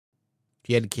If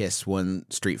you had to kiss one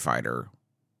Street Fighter,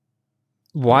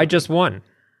 Why just one?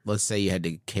 let's say you had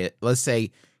to kiss. Let's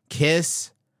say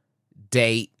kiss,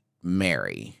 date,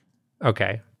 marry.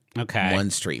 Okay. Okay.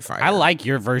 One Street Fighter. I like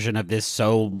your version of this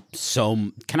so.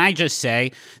 Can I just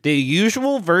say the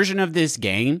usual version of this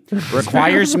game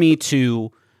requires me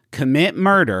to commit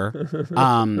murder,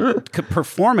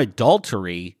 perform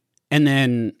adultery, and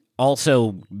then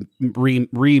also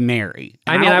remarry.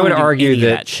 I mean, don't I would wanna do argue any of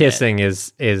that shit. kissing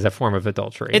is a form of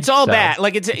adultery. It's all So- bad.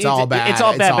 Like it's all bad. It's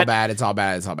all bad. but It's all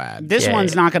bad. It's all bad. This Yeah,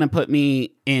 one's yeah. not going to put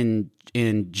me in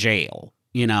jail.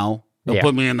 You know, it'll Yeah.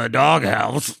 put me in the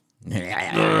doghouse.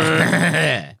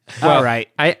 All right.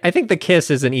 I think the kiss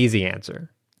is an easy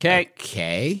answer. Okay.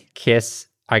 Okay. Kiss.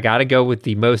 I got to go with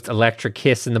the most electric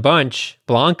kiss in the bunch,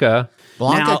 Blanca.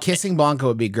 Blanca Now- kissing Blanca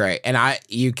would be great, and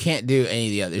you can't do any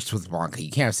of the others with Blanca. You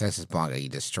can't have sex with Blanca. You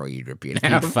destroy you, rip you in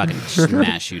I'd half. fucking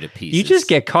smash you to pieces. You just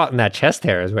get caught in that chest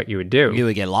hair is what you would do. You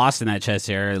would get lost in that chest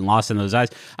hair and lost in those eyes.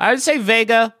 I would say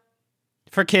Vega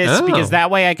for kiss Oh. because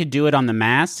that way I could do it on the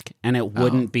mask and it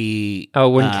wouldn't be. Oh,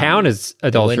 it wouldn't count as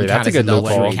adultery. wouldn't That's count a as good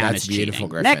adultery. loophole. count That's as beautiful,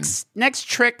 cheating. Griffin. Next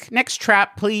trick, next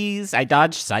trap, please. I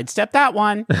dodged, sidestep that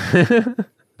one.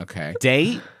 Okay.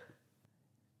 Date.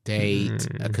 Date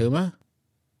Akuma?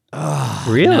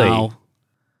 Really?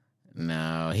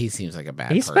 No, he seems like a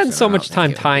bad He person. spends so I don't much think time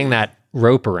it would tying be. that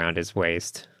rope around his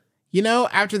waist. You know,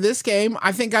 after this game,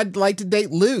 I think I'd like to date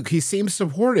Luke. He seems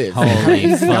supportive. Holy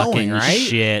He's fucking going, right?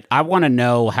 shit! I want to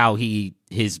know how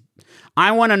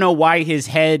I want to know why his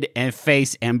head and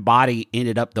face and body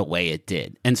ended up the way it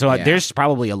did. And so Yeah. there's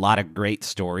probably a lot of great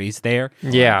stories there.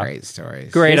 Yeah. Great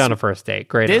stories. Great This- on a first date.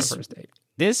 Great on a this- first date.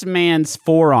 This man's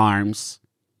forearms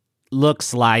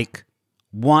looks like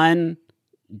one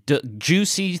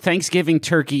juicy Thanksgiving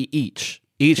turkey each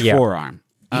Yeah. forearm.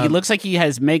 He looks like he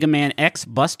has Mega Man X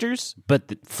busters, but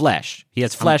flesh. He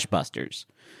has flesh busters.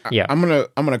 Yeah. I'm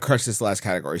gonna crush this last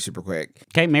category super quick.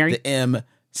 Okay, Mary The M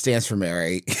stands for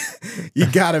Mary. You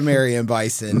gotta marry M.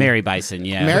 Bison. Mary Bison,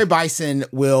 yeah. Mary Bison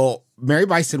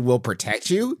will protect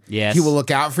you. Yes. He will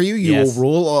look out for you. You Yes. will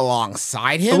rule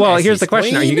alongside him. Well, as here's his the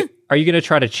question: queen. Are you going to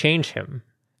try to change him?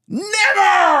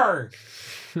 Never!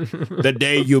 The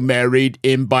day you married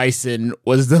M. Bison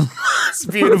was the most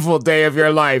beautiful day of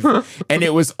your life. And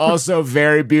it was also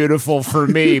very beautiful for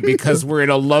me because we're in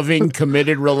a loving,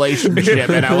 committed relationship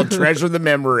and I will treasure the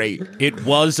memory. It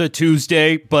was a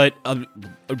Tuesday, but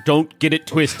don't get it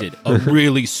twisted. A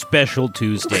really special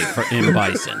Tuesday for M.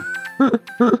 Bison.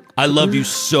 I love you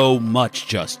so much,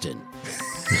 Justin.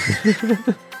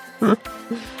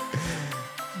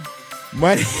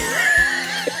 My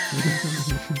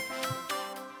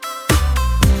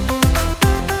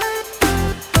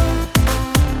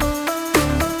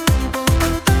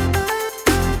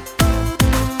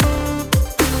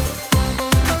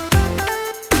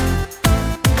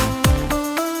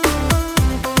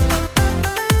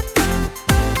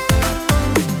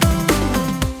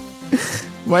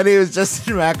My name is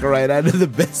Justin McElroy. I know the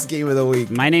best game of the week.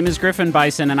 My name is Griffin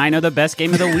Bison, and I know the best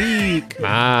game of the week.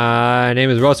 My name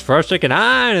is Ross Froschick, and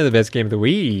I know the best game of the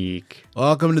week.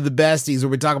 Welcome to the Besties, where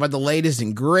we talk about the latest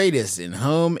and greatest in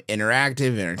home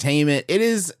interactive entertainment. It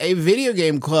is a video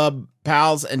game club,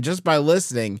 pals, and just by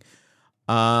listening,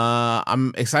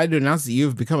 I'm excited to announce that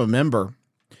you've become a member.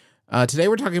 Today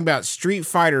we're talking about Street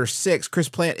Fighter 6. Chris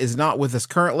Plant is not with us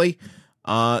currently,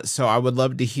 so I would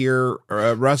love to hear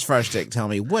Russ Freshtick tell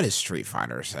me, what is Street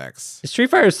Fighter 6? Street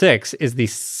Fighter 6 is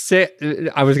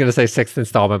the I was going to say sixth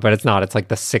installment, but it's not. It's like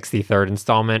the 63rd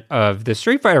installment of the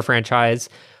Street Fighter franchise,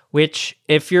 which,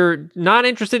 if you're not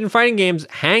interested in fighting games,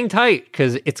 hang tight,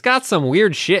 because it's got some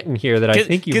weird shit in here that I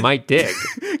think you might dig.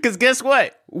 Because guess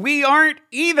what? We aren't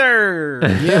either.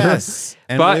 Yes,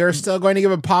 and But- we are still going to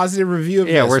give a positive review of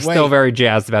Yeah, this. we're still very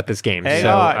jazzed about this game. Hang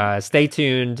So on. stay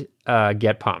tuned,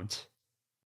 get pumped.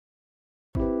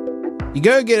 You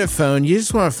go get a phone. You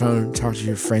just want a phone. Talk to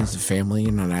your friends and family.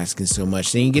 You're not asking so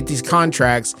much. Then you get these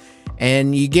contracts,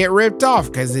 and you get ripped off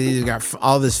because they've got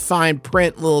all this fine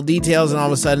print, little details, and all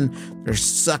of a sudden they're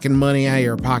sucking money out of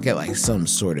your pocket like some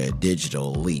sort of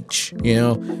digital leech. You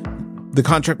know, the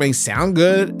contract may sound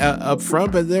good up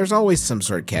front, but there's always some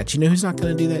sort of catch. You know who's not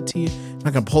going to do that to you?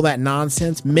 Not going to pull that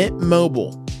nonsense. Mint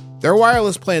Mobile. Their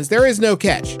wireless plans. There is no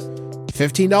catch.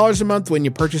 $15 a month when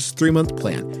you purchase a 3-month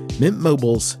plan. Mint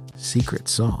Mobile's secret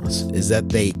sauce is that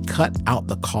they cut out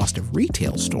the cost of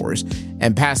retail stores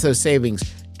and pass those savings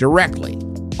directly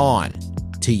on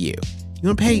to you. You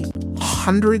want to pay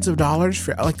hundreds of dollars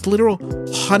for, like, literal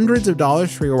hundreds of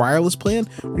dollars for your wireless plan?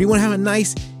 Or do you want to have a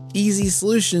nice, easy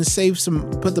solution,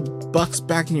 put the bucks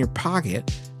back in your pocket,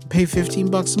 pay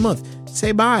 $15 a month?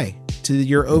 Say bye to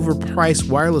your overpriced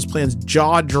wireless plan's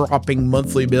jaw-dropping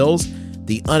monthly bills,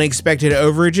 the unexpected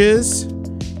overages.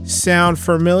 Sound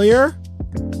familiar?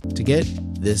 To get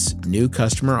this new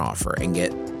customer offer and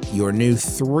get your new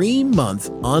 3-month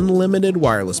unlimited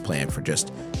wireless plan for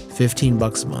just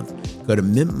 $15 a month, go to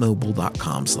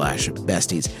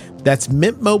mintmobile.com/besties. That's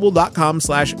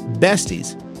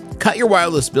mintmobile.com/besties. Cut your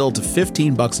wireless bill to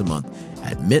 $15 a month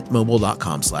at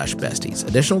mintmobile.com/besties.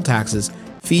 Additional taxes,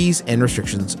 fees, and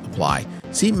restrictions apply.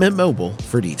 See Mint Mobile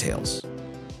for details.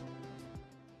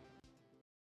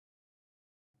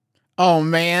 Oh,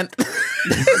 man.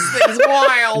 This thing's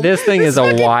wild. This thing is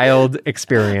a wild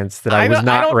experience that I was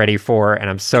not ready for, and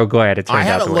I'm so glad it turned out. I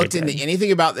haven't the way looked it into did.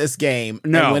 anything about this game.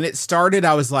 No. And when it started,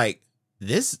 I was like,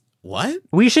 this, what?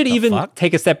 We should even fuck?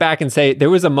 take a step back and say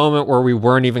there was a moment where we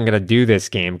weren't even going to do this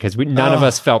game because none of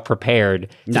us felt prepared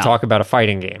to No. talk about a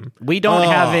fighting game. We don't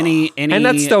have any. And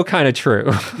that's still kind of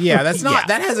true. Yeah, that's not,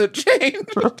 Yeah. that hasn't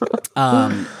changed.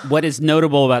 What is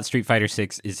notable about Street Fighter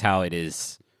 6 is how it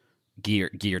is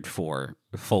geared for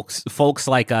folks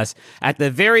like us. At the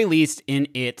very least, in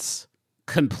its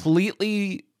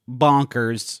completely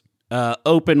bonkers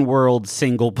open world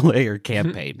single player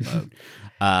campaign mode.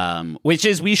 Which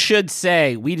is, we should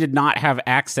say, we did not have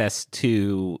access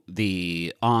to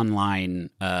the online.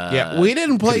 Yeah, we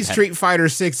didn't play Street Fighter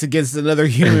 6 against another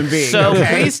human being. So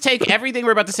okay? please take everything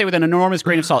we're about to say with an enormous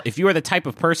grain of salt. If you are the type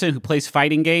of person who plays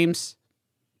fighting games,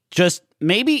 just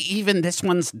maybe even this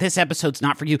episode's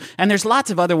not for you. And there's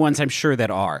lots of other ones I'm sure that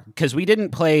are, because we didn't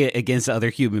play against other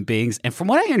human beings. And from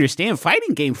what I understand,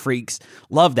 fighting game freaks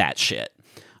love that shit.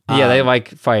 Yeah, they like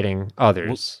fighting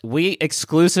others. We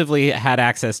exclusively had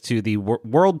access to the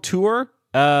World Tour.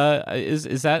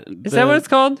 Is that what it's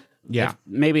called? Yeah.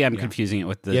 Maybe I'm confusing it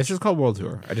with the. Yeah, it's just called World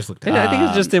Tour. I just looked at Yeah, it. I think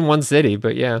it's just in one city,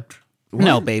 but yeah.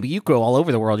 No, baby, you go all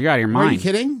over the world. You're out of your Are you mind.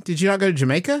 kidding? Did you not go to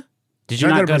Jamaica? Did you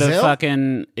not go to Brazil?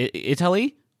 fucking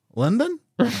Italy? London?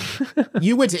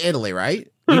 You went to Italy, right?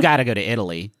 You got to go to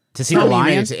Italy to see Tell the me you made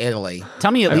lion. it to Italy.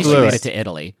 Tell me at I least you blew made it. it to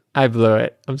Italy. I blew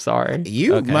it. I'm sorry.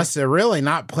 You Okay. must have really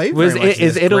not played very Was much.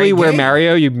 is Italy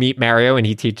where you meet Mario and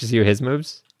he teaches you his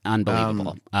moves?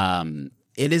 Unbelievable.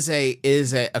 It is a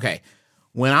okay.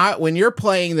 When you're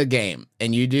playing the game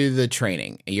and you do the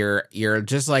training, you're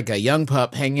just like a young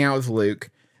pup hanging out with Luke,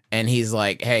 and he's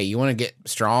like, "Hey, you want to get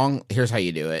strong? Here's how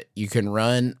you do it. You can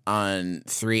run on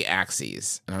 3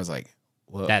 axes." And I was like,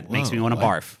 whoa, That makes me want to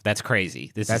what? barf. That's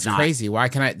crazy. This That's is not crazy. Why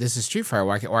can I? This is Street Fighter.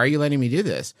 Why are you letting me do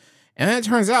this? And then it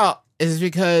turns out is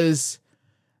because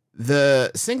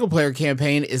the single player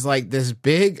campaign is like this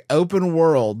big open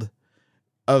world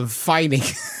of fighting.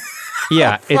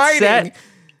 Yeah, Fighting.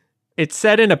 it's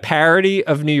set in a parody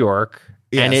of New York,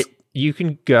 and Yes. you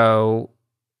can go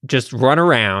just run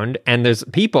around, and there's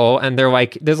people, and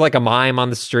there's like a mime on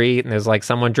the street, and there's like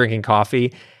someone drinking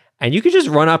coffee, and you can just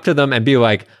run up to them and be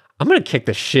like, "I'm gonna kick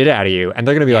the shit out of you," and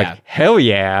they're gonna be Yeah. like, "Hell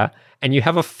yeah!" and you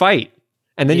have a fight,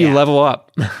 and then you Yeah. level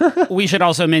up. We should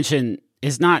also mention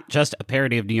is not just a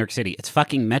parody of New York City. It's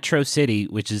fucking Metro City,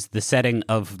 which is the setting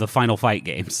of the Final Fight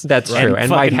games. That's true, and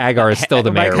Mike fucking- Hagar is still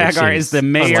the mayor. Mike which Hagar is the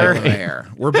mayor. unlikely. There.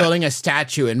 We're building a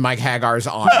statue in Mike Hagar's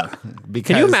honor.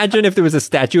 Because Can you imagine if there was a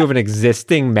statue of an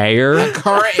existing mayor?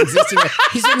 current existing?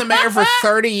 He's been the mayor for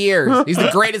 30 years. He's the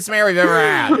greatest mayor we've ever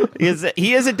had.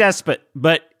 He is a despot,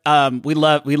 but we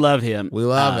love him. We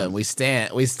love him. We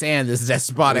stand this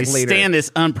despotic We leader. stand this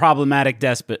unproblematic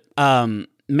despot.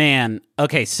 Man.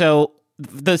 Okay, so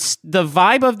the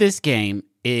vibe of this game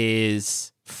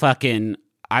is fucking,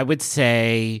 I would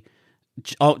say,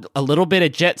 a little bit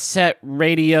of Jet Set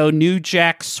Radio, New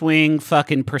Jack Swing,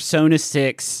 fucking Persona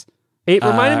 6. It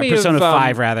reminded me Persona of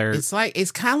 5, rather.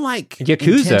 It's kind of like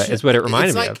Yakuza is what it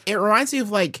reminded me of. It reminds me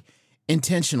of like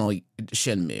intentional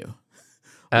Shenmue.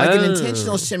 Like an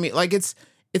intentional Shenmue. Like it's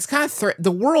kind of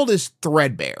the world is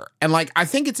threadbare, and like I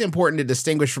think it's important to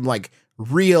distinguish from like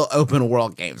real open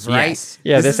world games, right? Yes.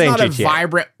 Yeah, this this is ain't not a GTA.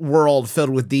 vibrant world filled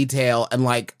with detail and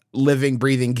like living,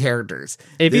 breathing characters.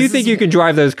 If This you think is- you can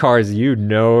drive those cars,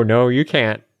 no, you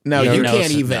can't. no, Yeah, you no,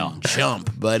 can't so even no.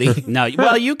 jump, buddy. No,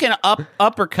 well, you can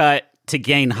uppercut to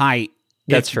gain height.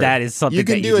 That's if true. that is something You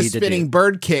can that do a need to spinning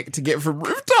bird kick to get from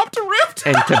rooftop to rooftop.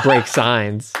 And to break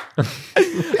signs.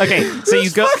 Okay, so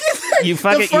you go. You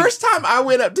fucking. The first time I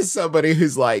went up to somebody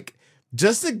who's like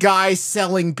just a guy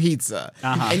selling pizza,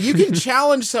 and you can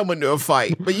challenge someone to a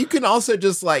fight, but you can also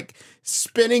just like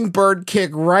spinning bird kick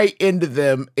right into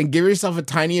them and give yourself a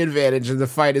tiny advantage, and the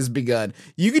fight has begun.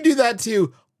 You can do that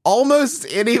to almost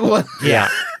anyone. Yeah,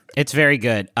 it's very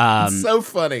good. So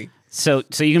funny. So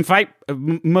you can fight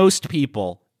most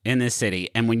people in this city,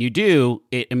 and when you do,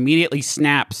 it immediately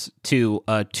snaps to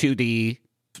a 2D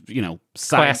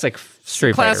Classic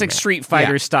Street Fighter. Classic match. Street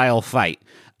Fighter style fight.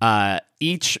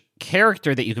 Each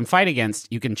character that you can fight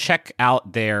against, you can check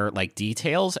out their like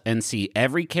details and see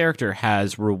every character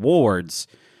has rewards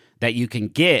that you can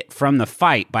get from the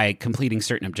fight by completing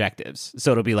certain objectives.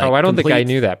 So it'll be like, Oh, I don't think I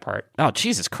knew that part. Oh,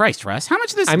 Jesus Christ, Russ! How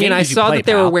much of this? I mean, game I did you saw play, that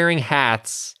they were pal? wearing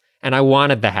hats, and I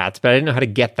wanted the hats, but I didn't know how to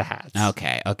get the hats.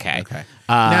 Okay.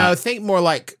 No, think more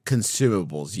like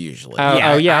consumables usually.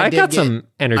 Oh, yeah, I did got get- some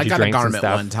energy I got a drinks and garment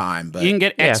stuff. one time, but You can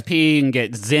get Yeah. XP, you can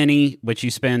get Zenny, which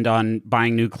you spend on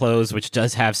buying new clothes, which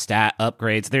does have stat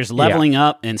upgrades. There's leveling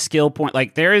up and skill point.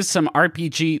 Like there is some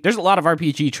RPG. There's a lot of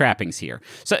RPG trappings here,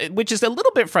 so which is a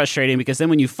little bit frustrating because then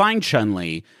when you find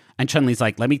Chun-Li and Chun-Li's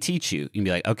like, "Let me teach you," you can be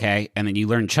like, "Okay," and then you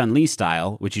learn Chun-Li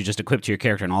style, which you just equip to your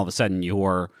character, and all of a sudden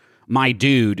you're my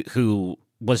dude who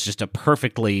was just a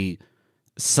perfectly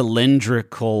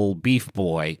cylindrical beef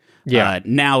boy.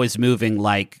 Now is moving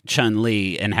like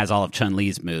Chun-Li and has all of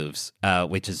Chun-Li's moves,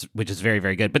 which is very,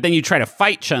 very good. But then you try to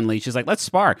fight Chun-Li, she's like, "Let's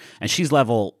spar," and she's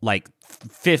level like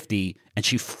 50, and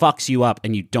she fucks you up,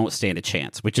 and you don't stand a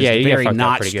chance, which is Yeah, you get very fucked up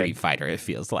not pretty good. Street Fighter. It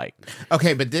feels like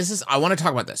okay, but I want to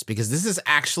talk about this because this is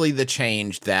actually the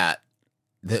change that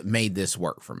made this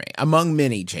work for me. Among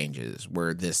many changes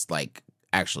where this like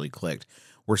actually clicked,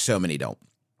 where so many don't.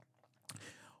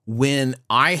 When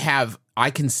I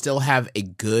can still have a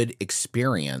good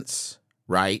experience,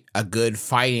 right? A good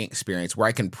fighting experience where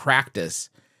I can practice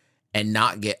and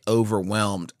not get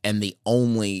overwhelmed. And the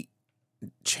only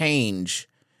change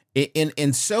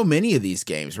in so many of these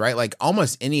games, right? Like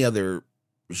almost any other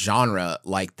genre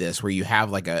like this, where you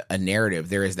have like a narrative,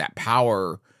 there is that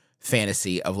power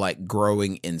fantasy of like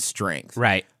growing in strength.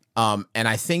 right. And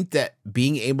I think that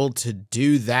being able to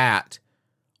do that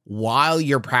while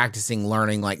you're practicing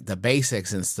learning like the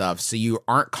basics and stuff, so you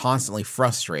aren't constantly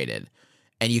frustrated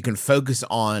and you can focus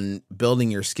on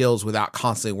building your skills without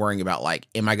constantly worrying about like,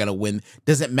 am I going to win?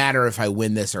 Does it matter if I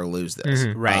win this or lose this?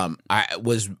 Right.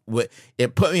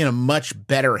 It put me in a much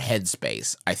better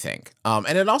headspace, I think.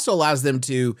 And it also allows them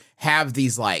to have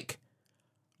these like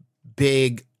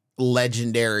big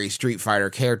legendary Street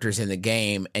Fighter characters in the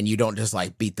game, and you don't just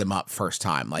like beat them up first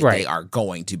time. Like Right. they are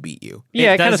going to beat you.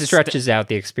 Yeah, It it kind of does stretches out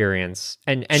the experience.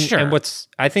 And Sure. what's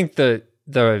I think the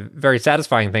very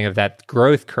satisfying thing of that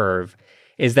growth curve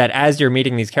is that as you're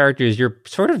meeting these characters, you're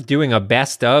sort of doing a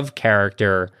best of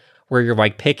character where you're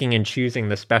like picking and choosing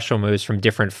the special moves from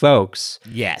different folks.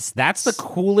 Yes, that's the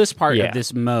coolest part Yeah. of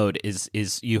this mode is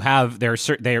you have they're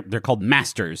called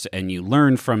masters, and you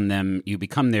learn from them, you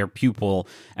become their pupil,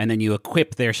 and then you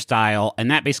equip their style, and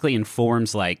that basically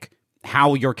informs like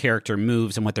how your character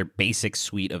moves and what their basic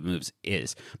suite of moves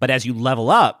is. But as you level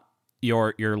up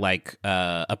your like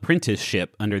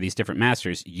apprenticeship under these different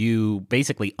masters, you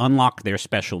basically unlock their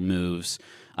special moves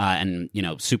and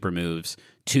super moves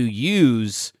to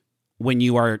use when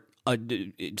you are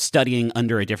studying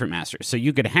under a different master. So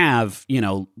you could have,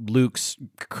 Luke's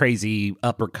crazy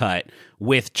uppercut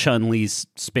with Chun-Li's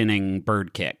spinning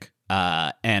bird kick.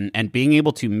 And being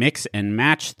able to mix and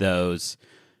match those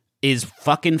is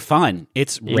fucking fun.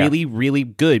 It's really, really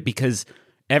good because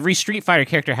every Street Fighter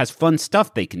character has fun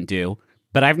stuff they can do,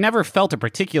 but I've never felt a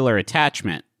particular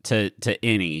attachment to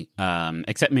any,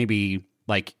 except maybe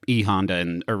like E Honda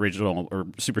and original or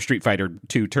Super Street Fighter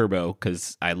 2 Turbo,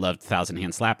 because I loved Thousand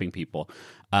Hand slapping people.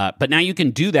 But now you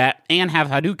can do that and have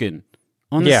Hadouken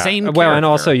on the same character. Well, and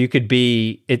also you could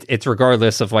be it's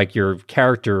regardless of like your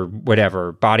character,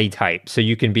 whatever body type. So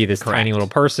you can be this tiny little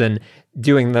person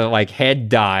doing the like head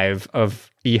dive of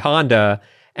E Honda,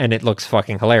 and it looks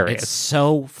fucking hilarious. It's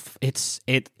so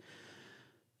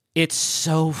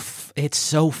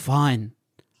fun.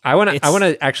 I want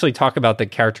to actually talk about the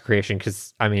character creation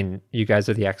because I mean, you guys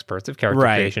are the experts of character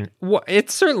Right. creation.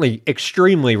 It's certainly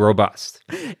extremely robust.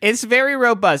 It's very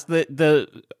robust.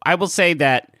 I will say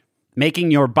that making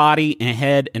your body and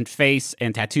head and face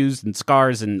and tattoos and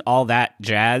scars and all that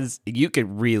jazz, you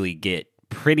could really get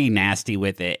pretty nasty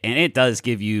with it, and it does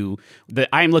give you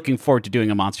I'm looking forward to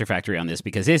doing a Monster Factory on this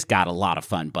because it's got a lot of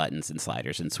fun buttons and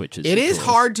sliders and switches. It and is tools.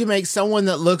 hard to make someone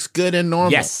that looks good and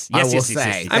normal. Yes, I yes, will yes, yes, say.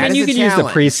 yes, yes. I That mean, is you a can use the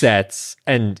challenge. presets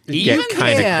and Even get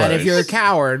kind of Yeah, close. if you're a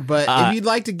coward, but if you'd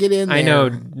like to get in there, I know,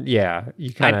 yeah,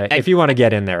 you kind of. If you want to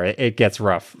get in there, it gets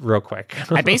rough real quick.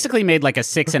 I basically made like a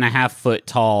 6.5 foot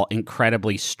tall,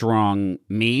 incredibly strong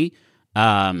me.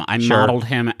 I modeled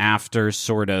him after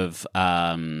sort of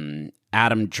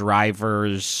Adam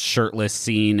Driver's shirtless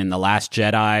scene in The Last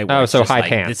Jedi. where Oh, it's so just high like,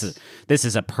 pants. This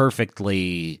is a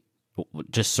perfectly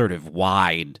just sort of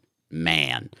wide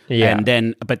man. Yeah. And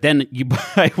then, but then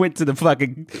I went to the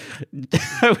fucking,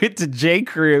 I went to J.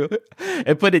 Crew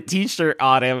and put a t-shirt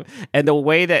on him, and the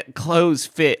way that clothes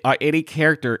fit on any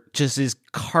character just is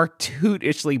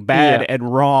cartoonishly bad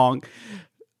and wrong.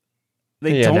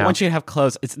 They don't want you to have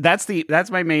clothes. That's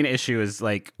my main issue is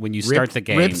like when you start the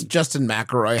game. Rip's Justin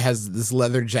McElroy has this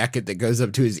leather jacket that goes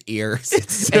up to his ears.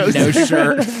 And no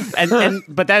shirt.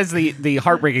 But that is the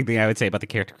heartbreaking thing I would say about the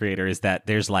character creator is that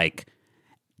there's like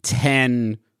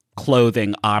 10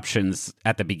 clothing options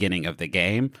at the beginning of the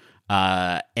game.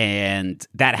 And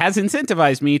that has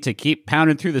incentivized me to keep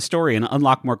pounding through the story and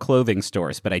unlock more clothing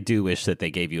stores. But I do wish that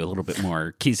they gave you a little bit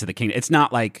more keys to the kingdom. It's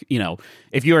not like,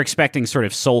 if you're expecting sort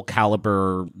of Soul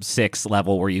Calibur 6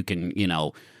 level where you can,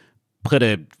 put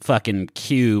a fucking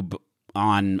cube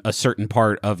on a certain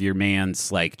part of your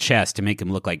man's like chest to make him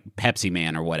look like Pepsi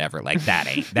Man or whatever. Like that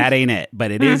ain't it.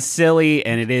 But it is silly,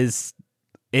 and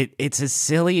it's as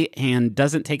silly and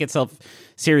doesn't take itself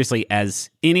seriously as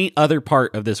any other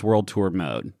part of this World Tour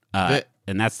mode.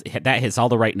 And that hits all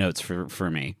the right notes for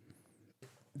me.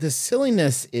 The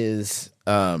silliness is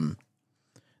it's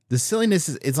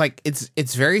like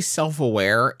it's very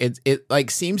self-aware. It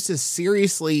like seems to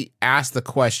seriously ask the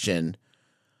question,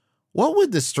 what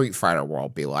would the Street Fighter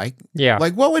world be like? Yeah.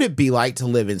 Like what would it be like to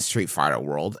live in Street Fighter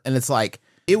world? And it's like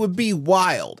it would be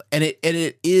wild, and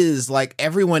it is like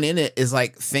everyone in it is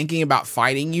like thinking about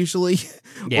fighting usually,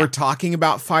 or talking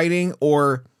about fighting,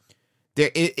 or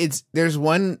there's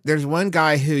one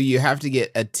guy who you have to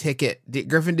get a ticket.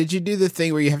 Griffin, did you do the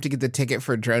thing where you have to get the ticket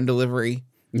for drone delivery?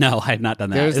 No, I had not done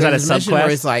that. Is that a sub-quest? Where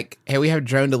it's like, hey, we have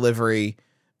drone delivery,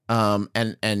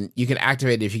 and you can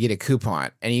activate it if you get a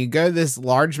coupon, and you go to this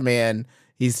large man.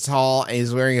 He's tall and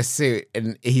he's wearing a suit,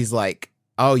 and he's like,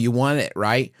 oh, you want it,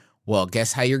 right? Well,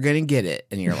 guess how you're going to get it.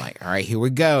 And you're like, all right, here we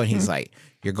go. And he's like,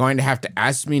 you're going to have to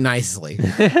ask me nicely.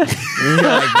 And you're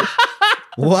like,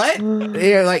 what? And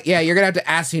you're like, yeah, you're going to have to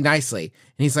ask me nicely.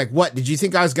 And he's like, what? Did you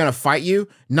think I was going to fight you?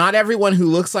 Not everyone who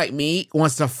looks like me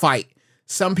wants to fight.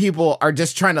 Some people are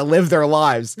just trying to live their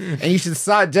lives. And you should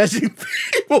stop judging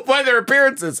people by their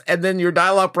appearances. And then your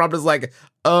dialogue prompt is like,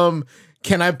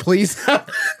 can I please have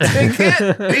a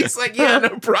ticket? And he's like, yeah,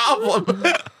 no problem.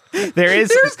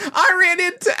 I ran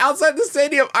into outside the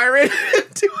stadium. I ran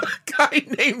into a guy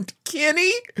named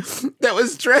Kenny that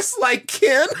was dressed like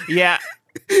Ken. Yeah,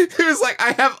 he was like,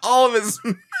 I have all of his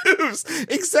moves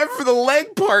except for the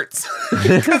leg parts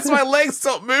because my legs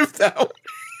don't move that way.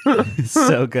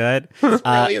 So good.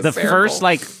 Really the first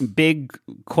like big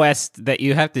quest that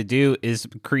you have to do is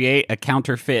create a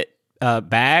counterfeit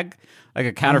bag. Like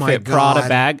a counterfeit Prada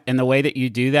bag. And the way that you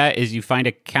do that is you find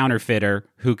a counterfeiter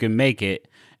who can make it.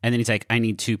 And then he's like, I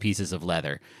need 2 pieces of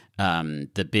leather.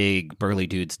 The big burly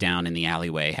dudes down in the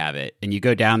alleyway have it. And you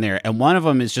go down there, and one of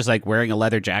them is just like wearing a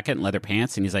leather jacket and leather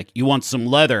pants. And he's like, you want some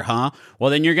leather, huh?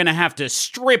 Well, then you're going to have to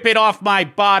strip it off my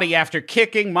body after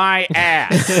kicking my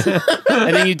ass.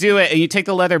 And then you do it, and you take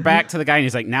the leather back to the guy, and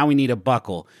he's like, now we need a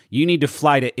buckle. You need to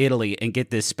fly to Italy and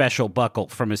get this special buckle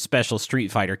from a special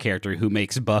Street Fighter character who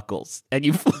makes buckles. And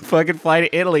you fucking fly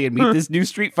to Italy and meet this new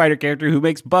Street Fighter character who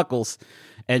makes buckles.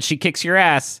 And she kicks your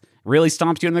ass, really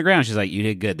stomps you on the ground. She's like, you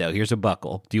did good, though. Here's a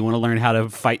buckle. Do you want to learn how to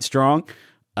fight strong?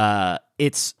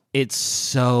 It's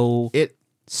so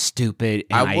stupid.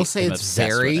 And I will say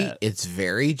it's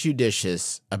very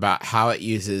judicious about how it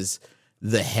uses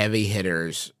the heavy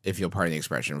hitters, if you'll pardon the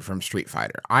expression, from Street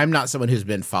Fighter. I'm not someone who's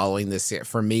been following this.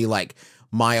 For me, like,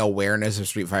 my awareness of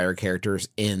Street Fighter characters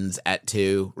ends at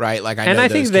 2, right? Like, I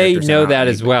think they know that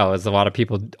as well, as a lot of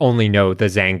people only know the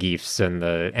Zangiefs and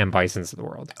the M. Bisons of the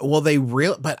world. Well,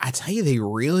 but I tell you, they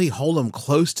really hold them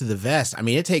close to the vest. I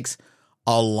mean, it takes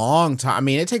a long time. I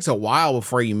mean, it takes a while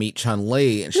before you meet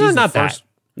Chun-Li, and she's not the first.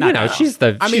 That. She's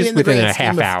within a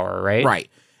half hour, right? Right.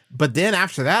 But then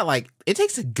after that, like, it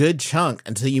takes a good chunk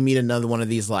until you meet another one of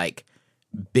these like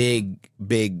big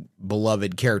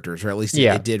beloved characters, or at least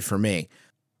it did for me.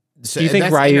 So, do you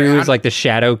think Ryu is like the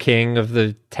Shadow King of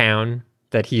the town?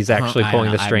 That he's actually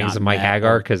pulling the strings of Mike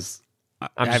Hagar? Because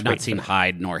I have not seen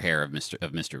hide nor hair of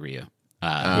Mr. Ryu.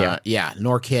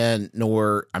 Nor Ken,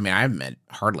 nor I haven't met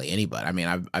hardly anybody. I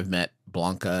mean, I've met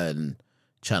Blanca and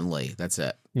Chun-Li. That's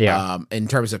it. Yeah. In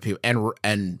terms of people,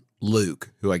 and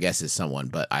Luke, who I guess is someone,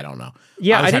 but I don't know.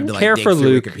 Yeah, I didn't care for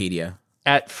Luke Wikipedia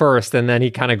at first, and then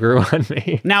he kind of grew on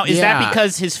me. Now, is that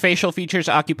because his facial features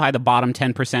occupy the bottom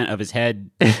 10% of his head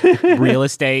real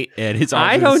estate? And his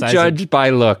I don't judge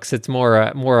by looks. It's more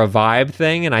a vibe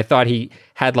thing, and I thought he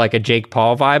had like a Jake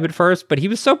Paul vibe at first, but he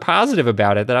was so positive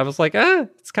about it that I was like,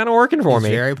 it's kind of working for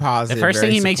me. Very positive. The first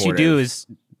thing he makes you do is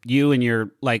you and your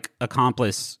like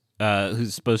accomplice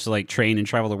who's supposed to like train and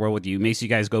travel the world with you, makes you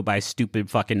guys go buy stupid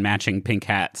fucking matching pink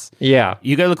hats. Yeah.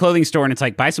 You go to the clothing store and it's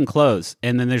like, buy some clothes,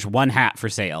 and then there's one hat for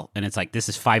sale, and it's like, this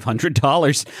is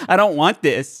 $500. I don't want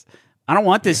this. I don't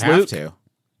want this, You have Luke. to.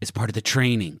 It's part of the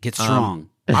training. Get strong.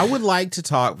 I would like to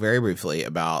talk very briefly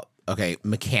about,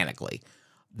 mechanically.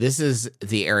 This is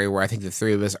the area where I think the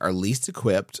three of us are least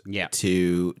equipped Yeah.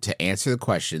 to answer the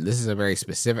question. This is a very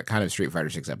specific kind of Street Fighter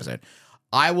 6 episode.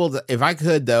 I will, if I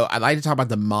could, though, I'd like to talk about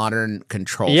the modern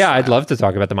control Yeah, style, I'd love to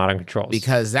talk about the modern controls.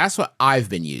 because that's what I've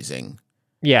been using.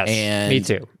 yes, and- me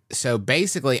too. So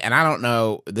basically, and I don't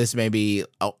know, this may be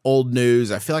old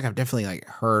news. I feel like I've definitely like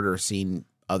heard or seen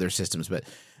other systems, but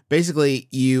basically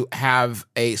you have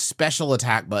a special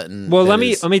attack button. Well, that let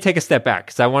is- me take a step back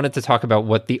because I wanted to talk about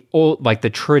what the old, like the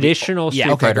traditional Yeah,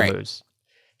 Street okay, Fighter great. moves.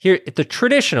 Here,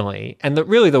 traditionally, and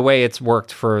really the way it's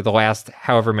worked for the last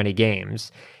however many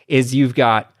games is you've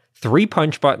got 3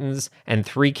 punch buttons and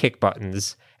 3 kick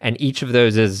buttons, and each of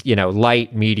those is,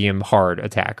 light, medium, hard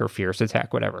attack or fierce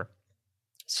attack, whatever.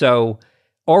 So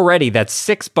already that's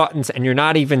 6 buttons, and you're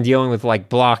not even dealing with like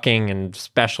blocking and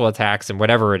special attacks and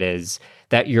whatever it is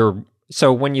that you're.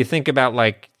 So when you think about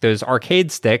like those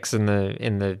arcade sticks in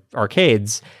the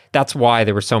arcades, that's why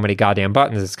there were so many goddamn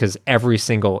buttons, is because every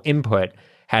single input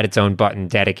had its own button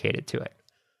dedicated to it.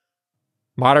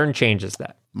 Modern changes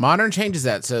that. Modern changes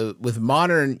that. So with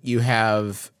modern, you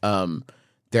have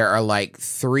there are like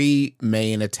 3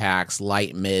 main attacks: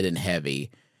 light, mid, and heavy.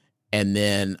 And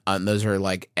then those are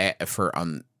like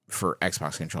for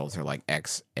Xbox controls, they're like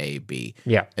X, A, B.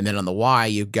 Yeah. And then on the Y,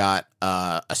 you've got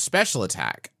a special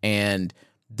attack, and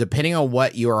depending on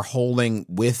what you are holding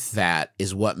with that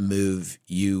is what move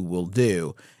you will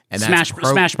do. And that's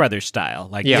Smash Brothers style,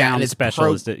 like Yeah, down and it's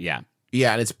special is yeah.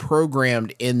 Yeah, and it's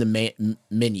programmed in the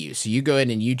menu. So you go in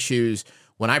and you choose,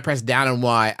 when I press down and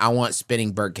Y, I want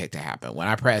spinning bird kick to happen. When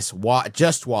I press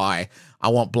just Y, I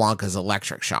want Blanca's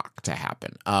electric shock to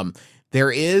happen. There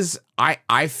is,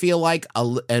 I feel like,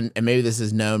 and maybe this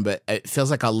is known, but it feels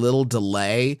like a little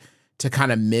delay to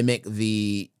kind of mimic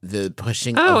the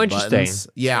pushing of interesting. buttons.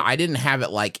 Yeah, I didn't have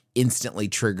it like instantly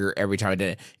trigger every time I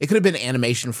did it. It could have been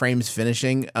animation frames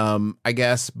finishing, I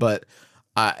guess, but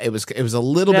it was a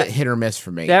little bit hit or miss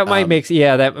for me. That might make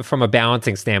that from a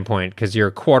balancing standpoint, because your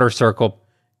quarter circle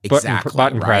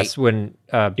button right. press wouldn't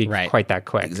be Right. quite that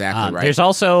quick. Exactly right. There's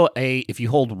also if you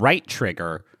hold right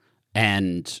trigger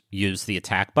and use the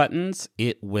attack buttons,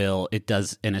 it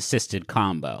does an assisted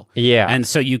combo. Yeah. And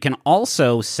so you can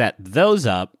also set those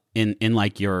up in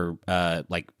like your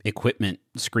like equipment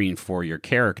screen for your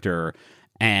character,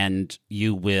 and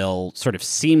you will sort of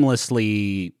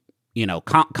seamlessly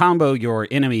combo your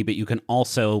enemy, but you can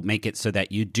also make it so that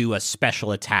you do a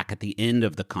special attack at the end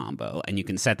of the combo, and you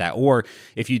can set that. Or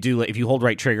if you hold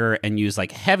right trigger and use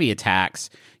like heavy attacks,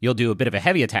 you'll do a bit of a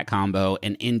heavy attack combo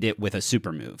and end it with a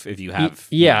super move if you have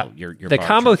your the bar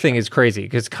combo charge. thing is crazy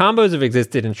because combos have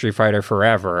existed in Street Fighter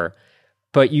forever,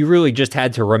 but you really just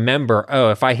had to remember,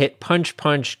 if I hit punch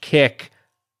kick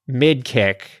mid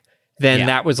kick, then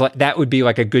that would be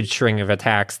like a good string of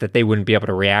attacks that they wouldn't be able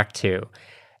to react to.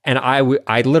 And I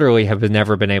literally have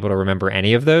never been able to remember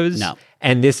any of those. No.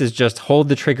 And this is just hold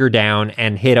the trigger down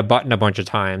and hit a button a bunch of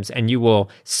times, and you will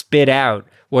spit out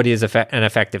what is an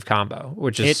effective combo,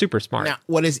 which is super smart. Now,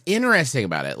 what is interesting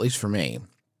about it, at least for me,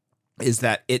 is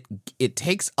that it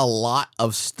takes a lot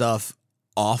of stuff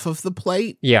off of the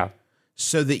plate Yeah.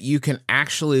 so that you can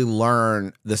actually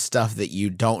learn the stuff that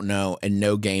you don't know and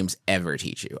no games ever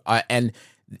teach you. And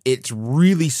it's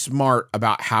really smart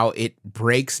about how it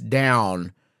breaks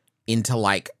down into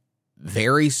like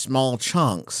very small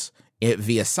chunks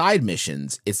via side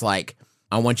missions. It's like,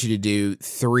 I want you to do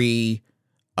 3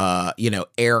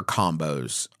 air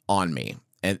combos on me,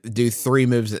 and do 3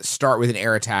 moves that start with an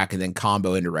air attack and then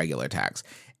combo into regular attacks.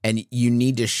 And you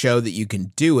need to show that you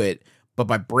can do it, but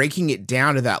by breaking it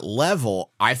down to that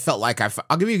level, I felt like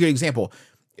I'll give you a good example.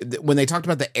 When they talked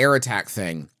about the air attack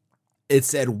thing, it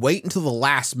said wait until the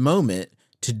last moment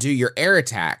to do your air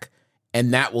attack,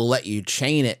 and that will let you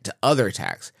chain it to other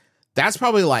attacks. That's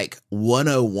probably like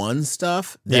 101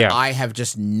 stuff that I have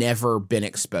just never been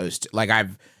exposed to. Like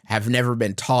have never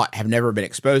been taught, have never been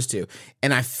exposed to.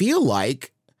 And I feel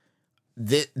like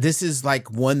this is like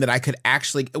one that I could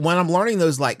actually, when I'm learning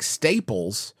those like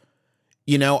staples,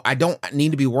 I don't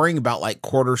need to be worrying about like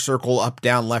quarter circle, up,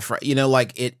 down, left, right.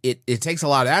 Like it takes a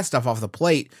lot of that stuff off the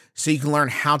plate so you can learn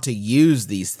how to use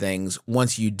these things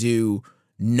once you do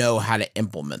know how to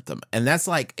implement them. And that's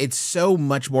like, it's so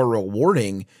much more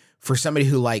rewarding for somebody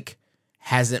who like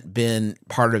hasn't been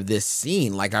part of this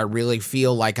scene. Like I really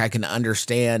feel like I can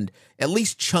understand, at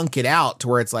least chunk it out to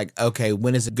where it's like, okay,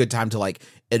 when is a good time to like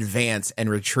advance and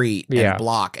retreat and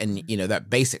block and, that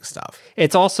basic stuff.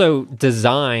 It's also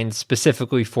designed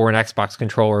specifically for an Xbox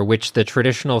controller, which the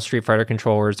traditional Street Fighter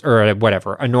controllers, or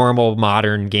whatever, a normal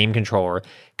modern game controller,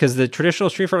 because the traditional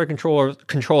Street Fighter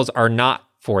controls are not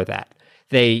for that.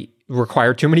 They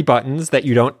require too many buttons that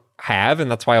you don't have,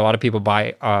 and that's why a lot of people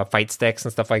buy fight sticks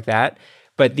and stuff like that.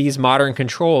 But these modern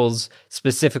controls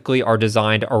specifically are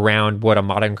designed around what a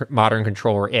modern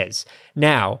controller is.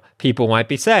 Now, people might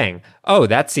be saying, oh,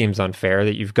 that seems unfair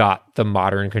that you've got the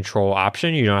modern control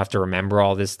option. You don't have to remember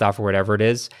all this stuff or whatever it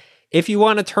is. If you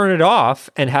want to turn it off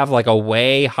and have like a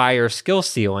way higher skill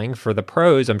ceiling for the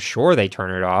pros, I'm sure they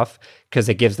turn it off because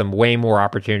it gives them way more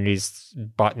opportunities,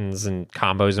 buttons and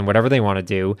combos and whatever they want to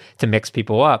do to mix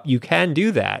people up. You can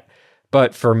do that.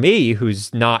 But for me,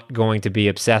 who's not going to be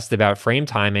obsessed about frame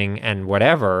timing and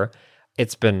whatever,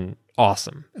 it's been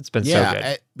awesome. It's been so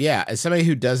good. As somebody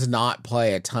who does not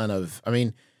play a ton of,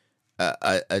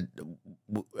 a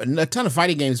ton of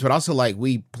fighting games, but also like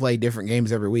we play different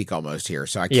games every week almost here.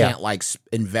 So I can't like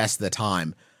invest the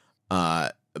time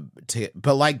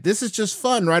but like this is just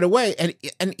fun right away.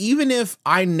 And even if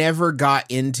I never got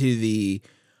into the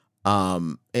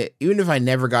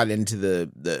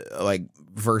like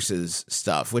versus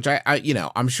stuff, which I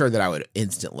I'm sure that I would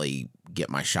instantly get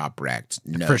my shop wrecked.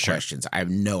 No questions. I have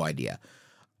no idea.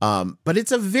 But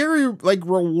it's a very like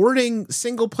rewarding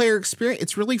single player experience.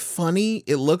 It's really funny.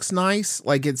 It looks nice.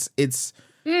 Like it's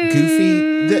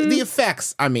goofy. The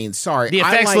effects. I mean, sorry. The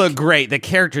effects look great. The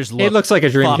characters look. It looks like a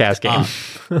Dreamcast game.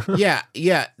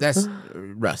 Yeah. That's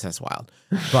Russ. That's wild.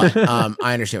 But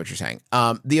I understand what you're saying.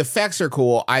 The effects are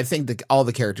cool. I think all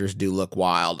the characters do look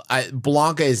wild.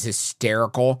 Blanca is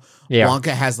hysterical. Yeah.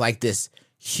 Blanca has like this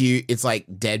huge. It's like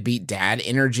deadbeat dad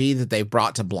energy that they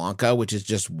brought to Blanca, which is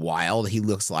just wild. He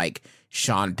looks like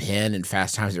Sean Penn in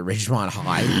Fast Times at Ridgemont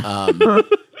High.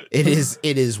 It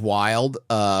is wild.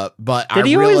 But did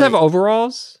he always have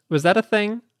overalls? Was that a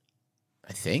thing?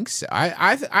 I think so.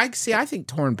 I think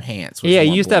torn pants. Was he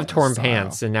used to have torn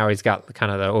pants, and now he's got kind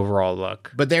of the overall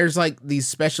look. But there's like these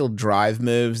special drive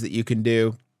moves that you can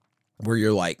do, where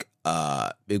you're like,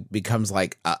 it becomes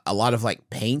like a lot of like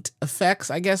paint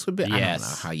effects. I guess would be. Yes. I don't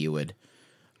know how you would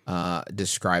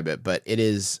describe it, but it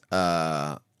is.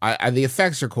 The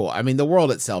effects are cool. I mean, the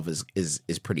world itself is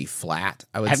pretty flat.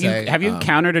 I would say. Have you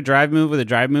countered a drive move with a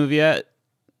drive move yet?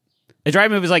 A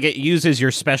drive move is like it uses your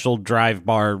special drive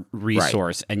bar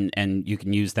resource, right. and you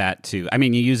can use that to. I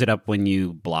mean, you use it up when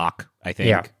you block. I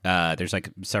think there's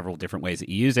like several different ways that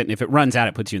you use it, and if it runs out,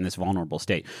 it puts you in this vulnerable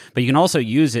state. But you can also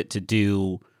use it to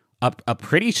do a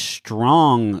pretty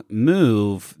strong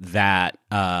move that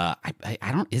I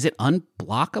don't. Is it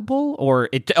unblockable or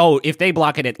it? Oh, if they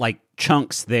block it, it like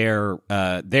chunks their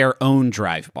own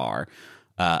drive bar.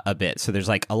 A bit. So there's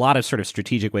like a lot of sort of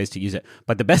strategic ways to use it.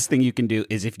 But the best thing you can do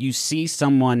is if you see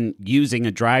someone using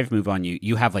a drive move on you,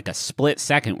 you have like a split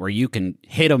second where you can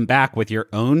hit them back with your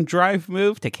own drive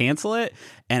move to cancel it.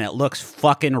 And it looks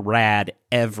fucking rad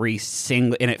and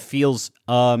it feels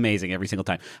amazing every single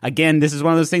time. Again, this is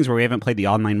one of those things where we haven't played the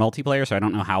online multiplayer, so I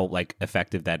don't know how like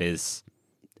effective that is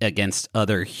against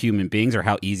other human beings or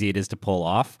how easy it is to pull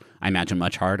off. I imagine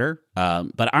much harder.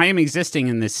 But I am existing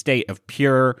in this state of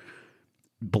pure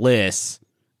bliss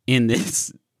in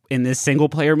this single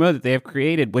player mode that they have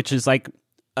created, which is like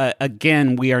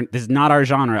again, this is not our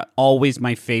genre. Always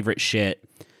my favorite shit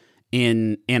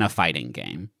in a fighting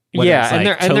game. Whether it's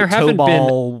like and there haven't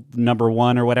been number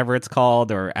 1 or whatever it's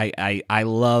called. Or I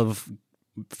love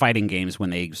fighting games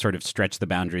when they sort of stretch the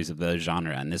boundaries of the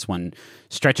genre, and this one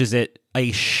stretches it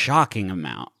a shocking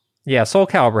amount. Yeah, Soul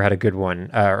Calibur had a good one,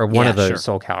 or one of those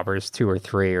Soul Caliburs, 2 or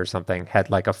 3 or something,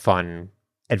 had like a fun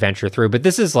adventure through, but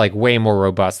this is like way more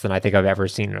robust than I think I've ever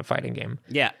seen in a fighting game.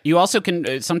 Yeah, you also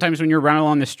can sometimes when you're running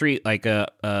along the street, like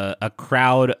a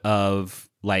crowd of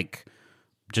like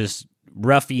just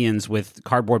ruffians with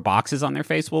cardboard boxes on their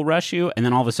face will rush you, and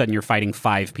then all of a sudden you're fighting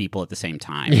 5 people at the same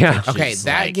time. Yeah, okay,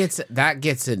 that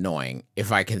gets annoying.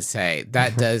 If I can say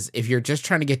that does, if you're just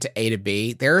trying to get to A to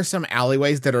B, there are some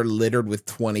alleyways that are littered with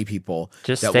 20 people.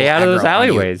 Just stay out of those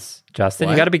alleyways, Justin.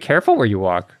 What? You got to be careful where you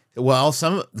walk. Well,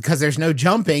 because there's no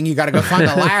jumping, you got to go find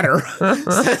a ladder.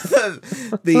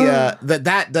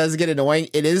 That does get annoying.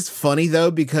 It is funny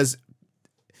though, because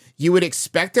you would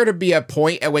expect there to be a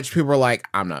point at which people are like,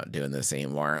 "I'm not doing this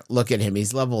anymore. Look at him;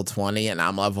 he's level 20 and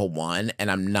I'm level 1,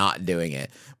 and I'm not doing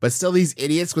it." But still, these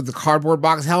idiots with the cardboard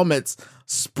box helmets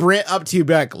sprint up to you,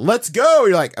 be like, "Let's go!"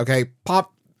 You're like, "Okay,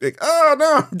 pop." Like, oh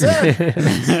no, I'm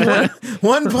dead.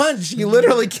 one punch. You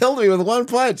literally killed me with one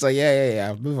punch. Like,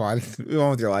 yeah. Move on. Move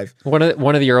on with your life. One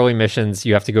of the early missions,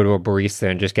 you have to go to a barista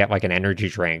and just get like an energy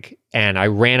drink. And I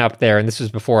ran up there, and this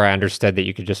was before I understood that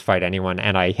you could just fight anyone.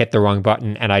 And I hit the wrong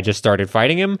button, and I just started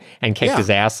fighting him and kicked his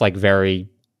ass like very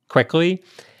quickly.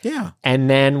 Yeah. And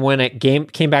then when it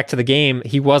came back to the game,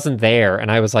 he wasn't there, and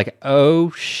I was like,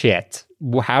 oh shit,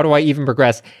 how do I even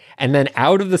progress? And then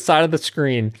out of the side of the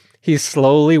screen, he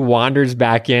slowly wanders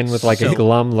back in with like a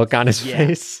glum look on his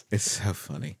face. It's so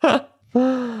funny.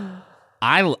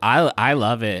 I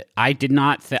love it. I did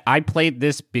not. I played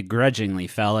this begrudgingly,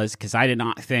 fellas, because I did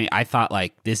not think. I thought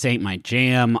like this ain't my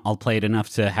jam. I'll play it enough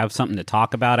to have something to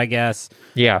talk about, I guess.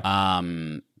 Yeah.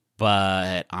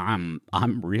 But I'm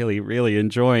really really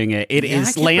enjoying it. It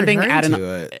is landing at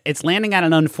it's landing at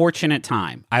an unfortunate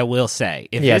time, I will say.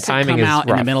 If this had come out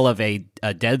in the middle of a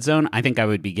dead zone, I think I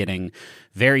would be getting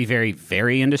very very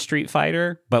very into Street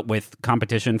Fighter. But with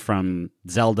competition from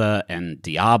Zelda and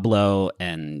Diablo,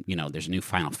 and there's a new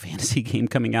Final Fantasy game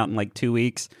coming out in like 2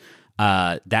 weeks.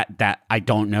 That I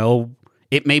don't know.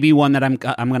 It may be one that I'm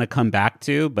going to come back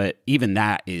to, but even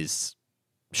that is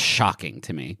shocking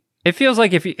to me. It feels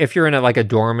like if you're in a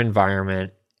dorm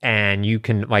environment and you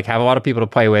can like have a lot of people to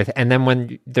play with, and then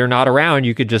when they're not around,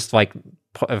 you could just like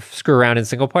screw around in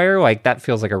single player. Like that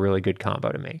feels like a really good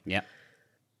combo to me. Yeah,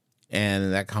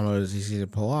 and that combo is easy to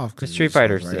pull off. Street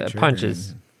Fighter's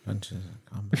punches. Combo.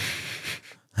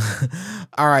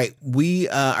 All right, we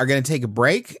are going to take a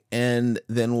break, and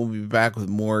then we'll be back with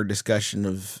more discussion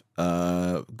of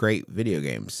great video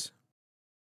games.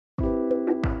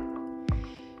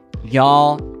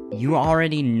 Y'all, you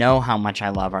already know how much I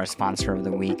love our sponsor of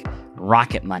the week,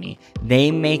 Rocket Money.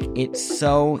 They make it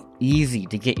so easy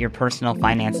to get your personal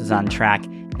finances on track,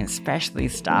 and especially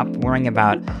stop worrying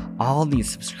about all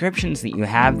these subscriptions that you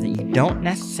have that you don't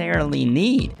necessarily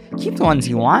need. Keep the ones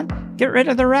you want, get rid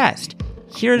of the rest.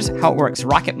 Here's how it works.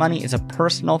 Rocket Money is a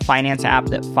personal finance app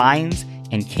that finds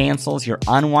and cancels your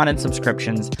unwanted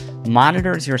subscriptions,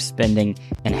 monitors your spending,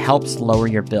 and helps lower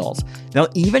your bills. They'll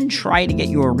even try to get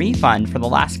you a refund for the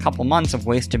last couple months of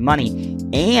wasted money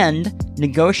and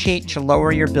negotiate to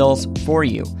lower your bills for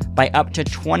you by up to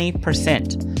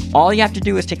 20%. All you have to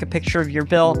do is take a picture of your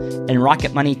bill, and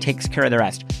Rocket Money takes care of the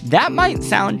rest. That might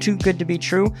sound too good to be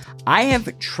true. I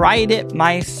have tried it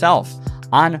myself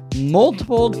on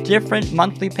multiple different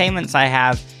monthly payments I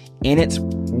have, and it's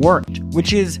worked,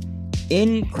 which is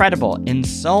incredible and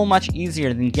so much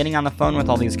easier than getting on the phone with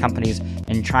all these companies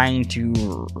and trying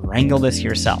to wrangle this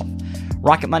yourself.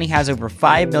 Rocket Money has over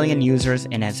 5 million users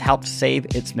and has helped save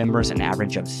its members an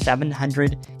average of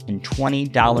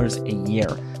 $720 a year,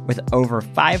 with over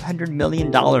 $500 million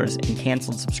in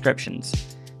canceled subscriptions.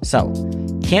 So,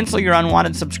 cancel your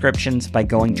unwanted subscriptions by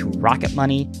going to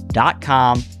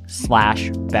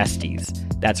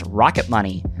rocketmoney.com/besties. That's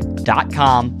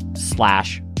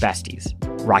rocketmoney.com/besties.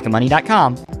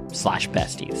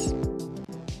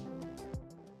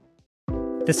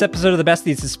 rocketmoney.com/besties. This episode of The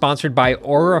Besties is sponsored by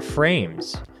Aura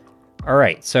Frames. All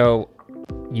right, so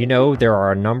there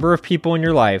are a number of people in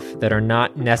your life that are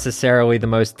not necessarily the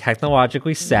most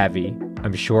technologically savvy.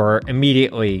 I'm sure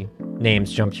immediately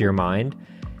names jump to your mind.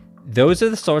 Those are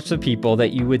the sorts of people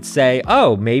that you would say,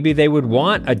 oh, maybe they would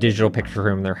want a digital picture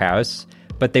room in their house,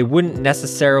 but they wouldn't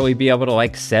necessarily be able to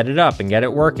set it up and get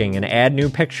it working and add new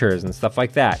pictures and stuff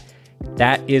like that.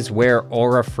 That is where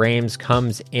Aura Frames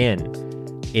comes in.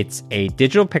 It's a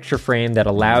digital picture frame that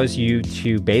allows you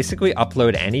to basically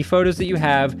upload any photos that you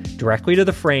have directly to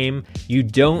the frame. You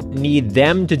don't need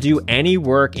them to do any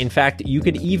work. In fact, you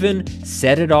could even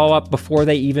set it all up before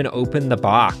they even open the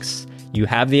box. You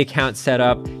have the account set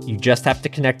up, you just have to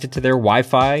connect it to their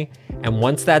Wi-Fi, and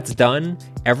once that's done,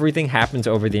 everything happens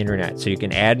over the internet. So you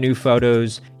can add new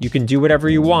photos, you can do whatever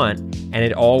you want, and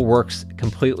it all works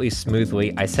completely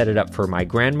smoothly. I set it up for my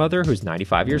grandmother, who's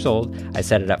 95 years old. I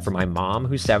set it up for my mom,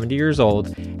 who's 70 years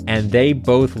old, and they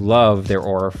both love their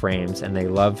Aura frames, and they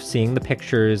love seeing the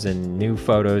pictures and new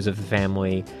photos of the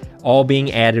family all being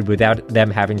added without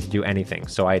them having to do anything.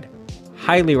 So I'd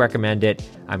highly recommend it.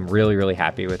 I'm really, really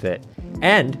happy with it.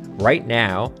 And right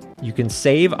now, you can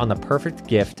save on the perfect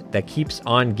gift that keeps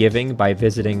on giving by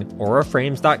visiting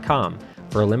auraframes.com.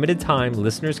 For a limited time,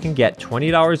 listeners can get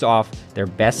 $20 off their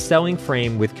best-selling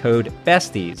frame with code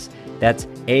BESTIES. That's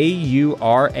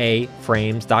AURA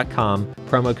frames.com,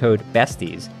 promo code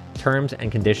BESTIES. Terms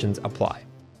and conditions apply.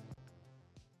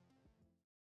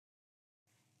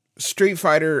 Street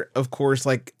Fighter, of course,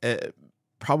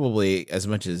 probably as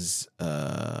much as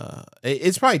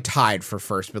it's probably tied for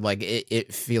first, but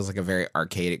it feels like a very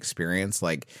arcade experience.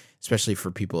 especially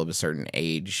for people of a certain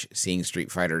age, seeing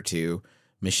Street Fighter 2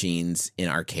 machines in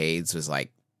arcades was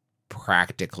like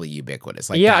practically ubiquitous.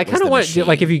 Like, yeah, that I was kind of the want machine.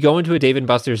 like if you go into a Dave and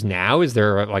Buster's now, is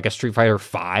there like a Street Fighter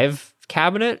 5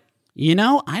 cabinet? You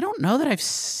know, I don't know that I've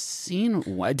seen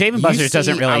one. Dave and You Buster's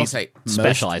doesn't see, I really will say,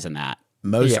 specialize in that.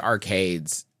 most Yeah.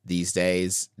 arcades these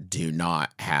days do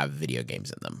not have video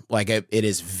games in them. Like it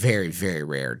is very, very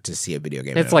rare to see a video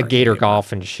game. in It's an like arcade Gator anymore.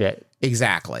 Golf and shit.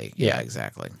 Exactly. Yeah, Yeah.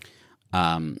 exactly.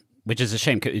 Which is a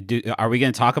shame. Are we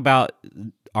going to talk about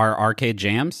our arcade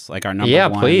jams? Like our number Yeah,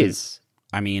 one? please.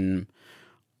 I mean,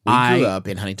 We I grew up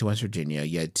in Huntington, West Virginia.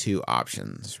 You had two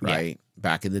options, right?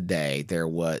 Back in the day, there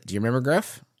was. Do you remember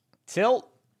Griff? Tilt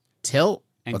Tilt.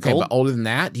 And Okay, Gold- but older than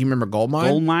that, do you remember Goldmine?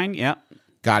 Gold Mine. Yeah.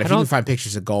 God, if I you can don't- find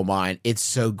pictures of Goldmine, it's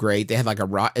so great. They had like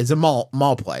it's a mall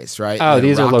place, right? Oh, The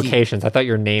these are Rocky- locations. I thought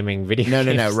you were naming video No.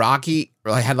 games. Rocky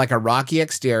had like a rocky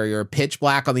exterior, pitch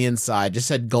black on the inside, just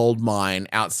said Gold Mine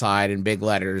outside in big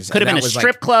letters. Could have and been a that was,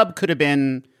 strip club. Could have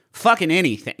been fucking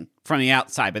anything from the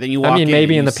outside. But then you walk I mean, in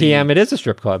maybe and in you the PM see it is a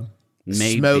strip club.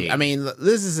 maybe. smoke. I mean,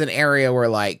 this is an area where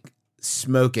like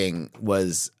smoking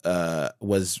was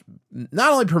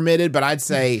not only permitted, but I'd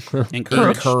say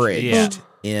encouraged Yeah.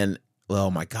 in. Oh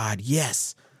my God,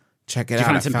 yes! Check it Did you out.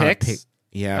 find I some found a pics? pic-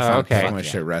 Yeah, I Oh, found okay. a pic. I'm gonna Yeah.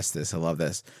 show Russ this. I love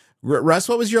this. Russ,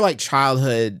 what was your like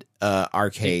childhood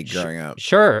arcade growing up?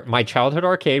 Sure. My childhood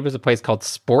arcade was a place called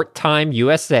Sport Time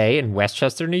USA in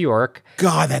Westchester, New York.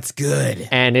 God, that's good.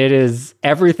 And it is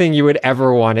everything you would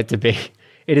ever want it to be.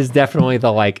 It is definitely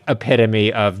the like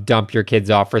epitome of dump your kids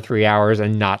off for 3 hours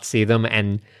and not see them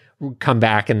and come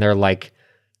back and they're like,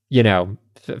 you know,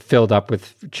 filled up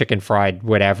with chicken fried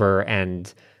whatever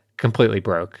and completely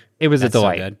broke. It was That's a so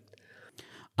delight.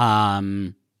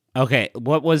 good. Okay.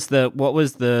 What was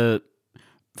the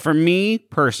for me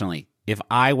personally, if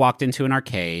I walked into an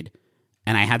arcade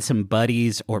and I had some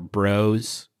buddies or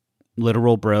bros,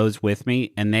 literal bros with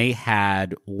me, and they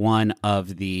had one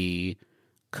of the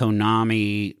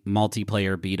Konami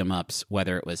multiplayer beat 'em ups,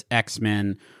 whether it was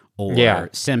X-Men or Yeah.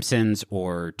 Simpsons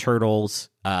or Turtles,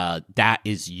 that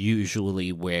is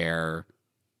usually where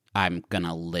I'm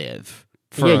gonna live.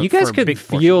 Yeah, you guys for a could big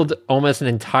portion. field almost an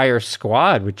entire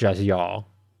squad with just y'all.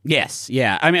 Yes,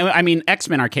 yeah. I mean,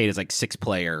 X-Men Arcade is like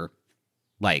 6-player.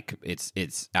 Like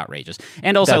it's outrageous.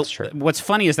 And also, That's true. what's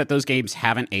funny is that those games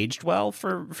haven't aged well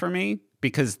for me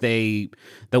because the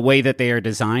way that they are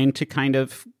designed to kind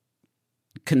of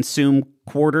consume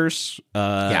quarters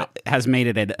has made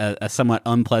it a somewhat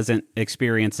unpleasant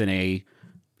experience in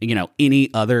any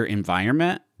other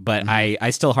environment. But I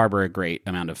still harbor a great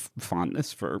amount of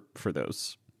fondness for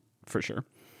those, for sure.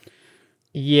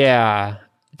 Yeah,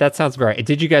 that sounds right.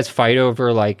 Did you guys fight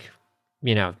over like,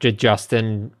 you know, did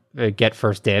Justin get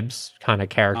first dibs kind of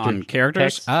character On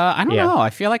characters? picks? I don't Yeah. know. I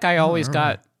feel like I always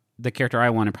got the character I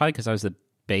wanted, probably because I was the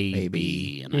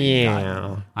baby.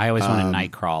 And I always wanted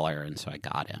Nightcrawler, and so I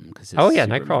got him. Because Oh, yeah,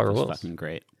 Nightcrawler rules. fucking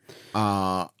great.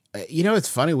 It's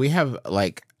funny. We have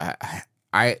like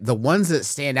the ones that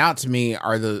stand out to me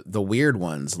are the weird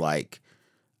ones, like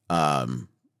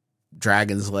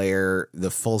Dragon's Lair, the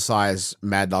full size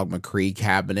Mad Dog McCree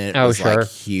cabinet. Oh, was sure. like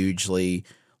hugely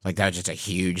like that was just a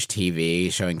huge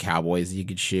TV showing cowboys that you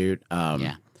could shoot.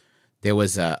 Yeah. There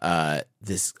was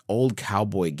this old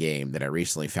cowboy game that I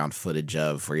recently found footage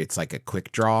of where it's like a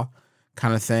quick draw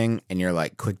kind of thing, and you're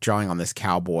like quick drawing on this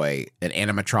cowboy, an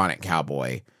animatronic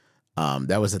cowboy.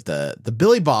 That was at the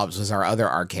Billy Bob's was our other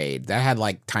arcade that had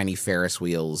like tiny Ferris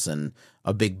wheels and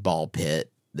a big ball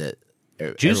pit that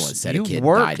everyone said a kid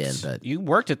died in. But you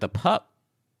worked at the pub.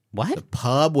 What? the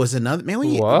pub was another man.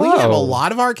 We Whoa. have a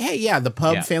lot of arcade. Yeah, the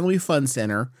pub Yeah. Family Fun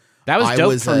Center. That was I dope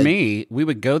was for a- me. We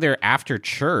would go there after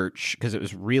church because it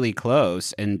was really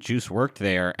close, and Juice worked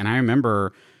there. And I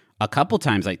remember a couple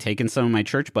times like taking some of my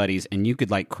church buddies, and you could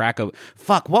like crack a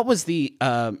what was the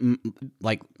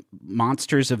like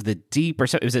Monsters of the Deep or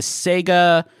something? It was a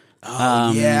Sega.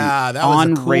 yeah, that was a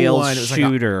on cool rails one. It was like a-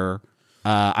 shooter.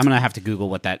 I'm gonna have to Google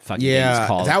what that fucking game is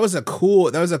called. that was a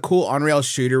cool on rail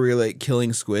shooter where you're like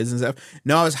killing squids and stuff.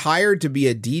 No, I was hired to be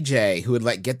a DJ who would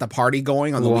like get the party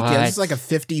going on the What? weekends. It's like a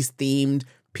 50s themed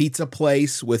pizza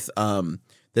place with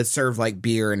that served like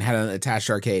beer and had an attached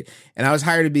arcade. And I was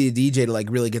hired to be a DJ to like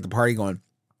really get the party going.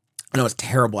 And I was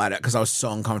terrible at it because I was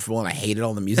so uncomfortable and I hated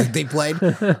all the music they played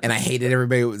and I hated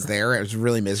everybody who was there. It was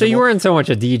really miserable. So you weren't so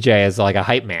much a DJ as like a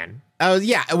hype man.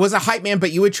 Yeah, it was a hype man,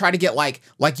 but you would try to get like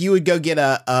you would go get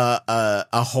a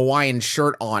Hawaiian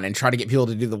shirt on and try to get people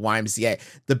to do the YMCA.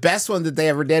 The best one that they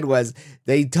ever did was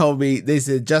they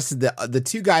said, Justin, the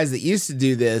two guys that used to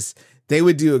do this, they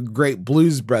would do a great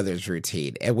Blues Brothers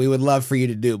routine, and we would love for you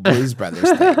to do a Blues Brothers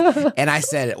thing. And I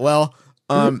said, well,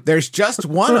 There's just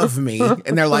one of me,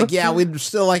 and they're like, yeah, we'd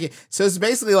still like it. So it's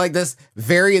basically like this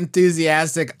very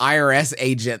enthusiastic IRS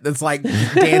agent that's like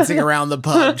dancing around the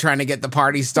pub trying to get the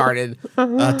party started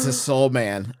to Soul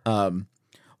Man.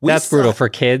 That's brutal for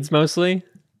kids mostly.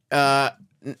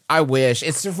 I wish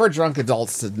it's for drunk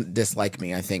adults to dislike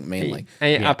me. I think mainly.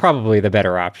 Probably the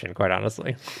better option, quite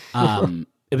honestly.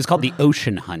 It was called the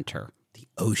Ocean Hunter. The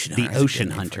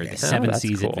Ocean Hunter, the the Seven that's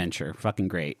Seas cool. Adventure. Fucking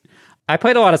great. I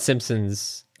played a lot of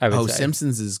Simpsons. I would say.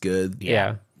 Simpsons is good.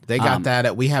 Yeah. They got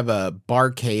that. We have a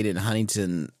barcade in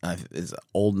Huntington. Is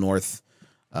Old North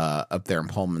up there in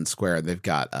Pullman Square. They've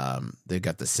got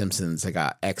the Simpsons. They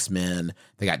got X-Men.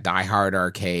 They got Die Hard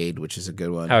Arcade, which is a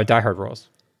good one. Oh, Die Hard rules.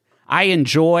 I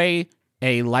enjoy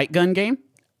a light gun game,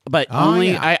 but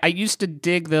I used to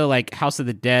dig the like House of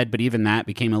the Dead, but even that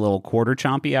became a little quarter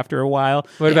chompy after a while.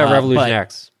 What about Revolution but-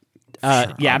 X?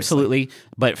 Yeah, absolutely.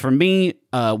 But for me,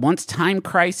 once Time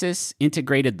Crisis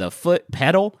integrated the foot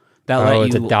pedal that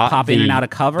let you pop in and out of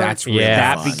cover, That's really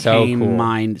that fun. became So cool.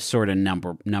 mine sort of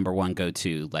number one go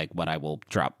to, like what I will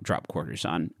drop quarters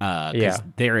on. Because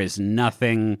there is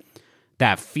nothing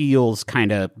that feels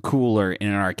kind of cooler in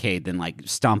an arcade than like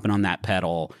stomping on that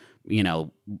pedal, you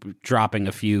know, dropping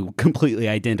a few completely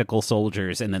identical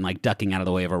soldiers and then like ducking out of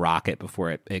the way of a rocket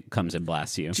before it comes and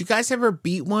blasts you. Did you guys ever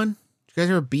beat one? Did you guys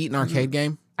ever beat an arcade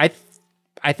game? I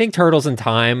think Turtles in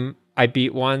Time I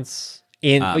beat once. I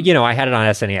had it on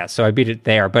SNES, so I beat it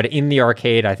there. But in the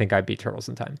arcade, I think I beat Turtles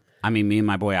in Time. I mean, me and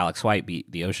my boy Alex White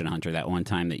beat the Ocean Hunter that one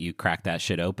time that you cracked that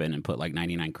shit open and put like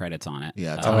 99 credits on it.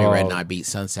 Yeah, Tony Red and I beat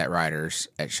Sunset Riders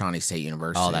at Shawnee State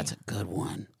University. Oh, that's a good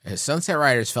one. Sunset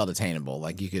Riders felt attainable.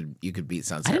 Like you could beat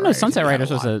Sunset. I didn't know Riders. Sunset You got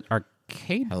Riders a was lot. an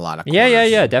arcade. Had a lot of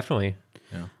Yeah, definitely.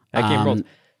 That game rolled.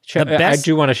 the best- I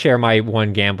do want to share my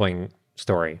one gambling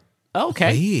story.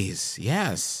 Okay. Please,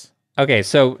 yes. Okay,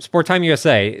 so Sport Time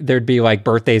USA, there'd be like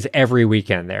birthdays every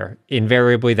weekend there.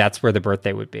 Invariably, that's where the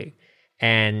birthday would be.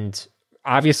 And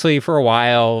obviously, for a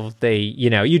while,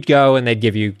 you'd go and they'd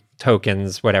give you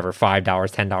tokens, whatever, $5,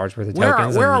 $10 worth of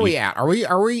tokens. Where are we at? Are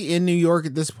we in New York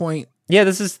at this point? Yeah,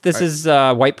 this is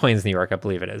White Plains, New York, I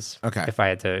believe it is. Okay. If I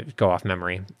had to go off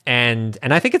memory. And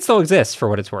I think it still exists for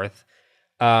what it's worth.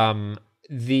 So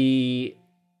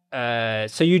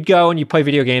you'd go and you play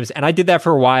video games, and I did that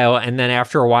for a while, and then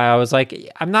after a while I was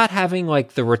like, I'm not having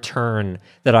like the return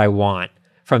that I want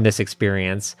from this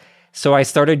experience. So I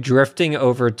started drifting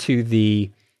over to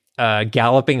the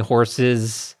galloping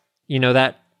horses,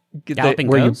 Galloping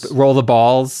where Ghosts? you roll the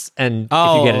balls and if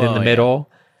you get it in the middle.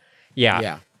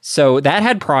 Yeah. So that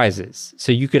had prizes.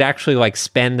 So you could actually like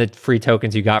spend the free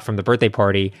tokens you got from the birthday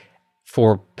party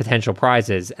for potential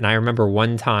prizes. And I remember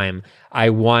one time I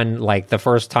won, like the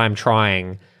first time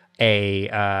trying a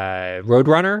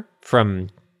Roadrunner from,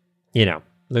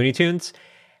 Looney Tunes.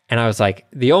 And I was like,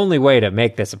 the only way to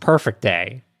make this a perfect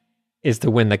day is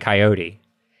to win the Coyote.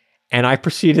 And I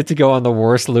proceeded to go on the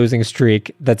worst losing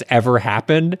streak that's ever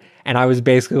happened. And I was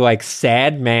basically like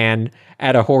sad man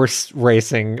at a horse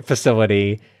racing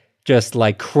facility, just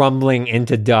like crumbling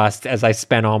into dust as I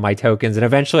spent all my tokens. And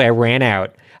eventually I ran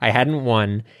out. I hadn't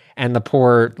won. And the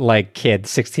poor like kid,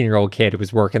 16-year-old kid who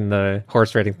was working the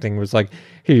horse racing thing was like,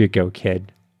 here you go,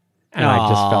 kid. And I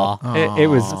just felt it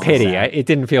was pity. It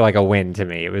didn't feel like a win to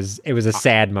me. It was a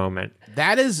sad moment.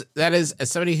 That is as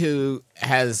somebody who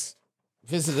has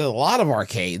visited a lot of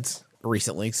arcades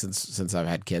recently since I've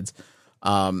had kids.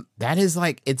 That is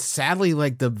like, it's sadly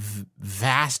like the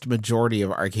vast majority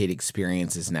of arcade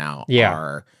experiences now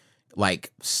are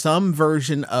like some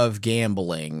version of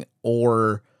gambling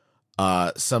or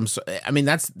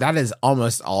that is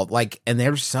almost all like, and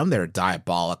there's some that are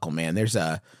diabolical, man. There's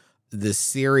this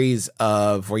series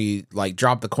of where you like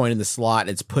drop the coin in the slot,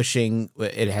 it's pushing,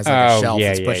 it has like a shelf,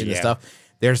 it's pushing the stuff.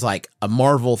 There's like a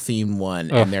Marvel themed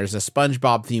one, and there's a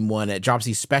SpongeBob themed one. It drops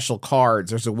these special cards.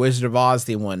 There's a Wizard of Oz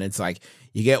themed one. It's like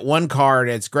you get one card,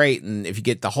 it's great, and if you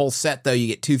get the whole set though, you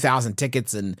get 2,000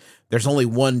 tickets, and there's only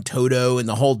one Toto in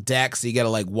the whole deck, so you got to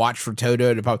like watch for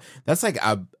Toto to pop. That's like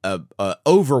a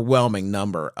overwhelming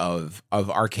number of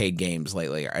arcade games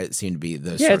lately. It seemed to be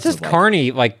those. Yeah, it's sorts just of,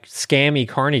 carny, like scammy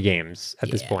carny games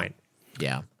at this point.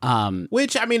 Yeah.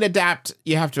 Which, I mean,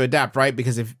 you have to adapt, right?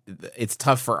 Because if it's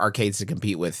tough for arcades to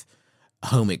compete with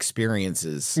home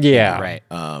experiences. Yeah. Right.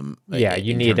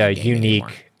 You need a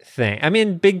unique thing. I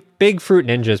mean, Big Fruit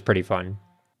Ninja is pretty fun.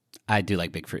 I do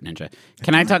like Big Fruit Ninja.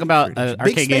 Can I talk about an Big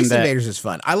arcade game Space that... Invaders is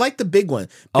fun. I like the big one.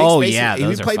 Oh, Space, yeah, Have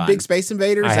those you are played fun. Big Space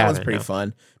Invaders? I That one's haven't, pretty no.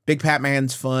 fun. Big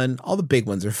Pat-Man's fun. All the big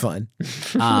ones are fun.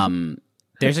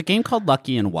 There's a game called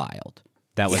Lucky and Wild.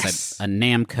 That was Yes. a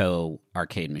Namco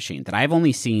arcade machine that I've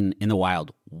only seen in the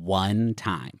wild one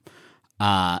time.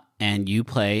 and you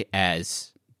play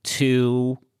as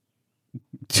two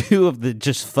of the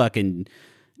just fucking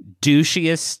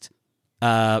douchiest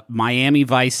Miami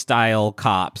Vice style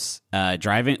cops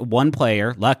driving. One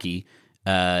player, Lucky,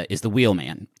 is the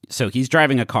wheelman. So he's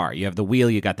driving a car. You have the wheel,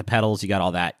 you got the pedals, you got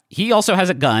all that. He also has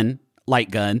a gun,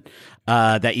 light gun,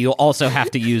 that you also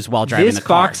have to use while driving the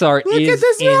car. Box art is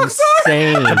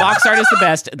insane. The box art is the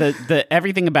best. The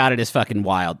everything about it is fucking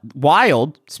wild.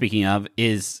 Wild, speaking of,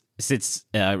 is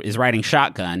riding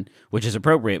shotgun, which is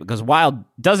appropriate because Wild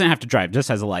doesn't have to drive, just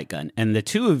has a light gun. And the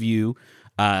two of you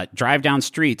drive down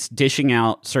streets dishing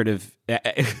out sort of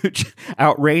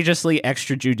outrageously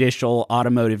extrajudicial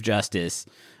automotive justice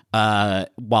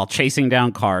while chasing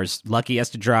down cars. Lucky has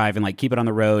to drive and like keep it on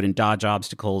the road and dodge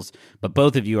obstacles, but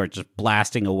both of you are just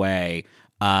blasting away.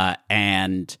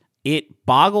 And it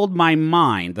boggled my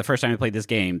mind the first time I played this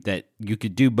game that you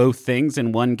could do both things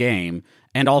in one game,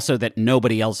 and also that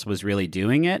nobody else was really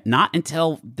doing it. Not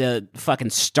until the fucking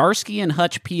Starsky and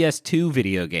Hutch PS2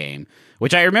 video game,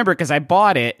 which I remember because I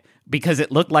bought it because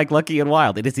it looked like Lucky and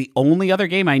Wild. It is the only other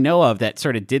game I know of that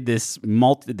sort of did this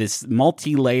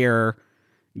multi-layer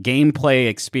gameplay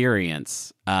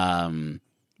experience.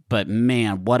 But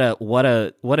man, what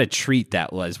a treat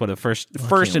that was! What a first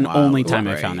and only time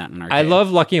I found that in an arcade. I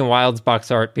love Lucky and Wild's box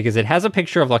art because it has a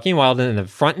picture of Lucky and Wild in the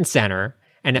front and center,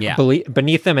 and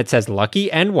beneath them it says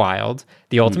Lucky and Wild,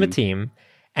 the ultimate team.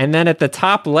 And then at the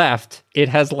top left, it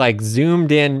has like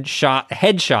zoomed in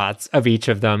headshots of each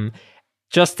of them,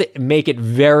 just to make it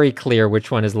very clear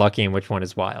which one is Lucky and which one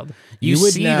is Wild. You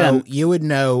would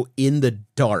know in the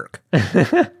dark.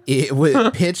 It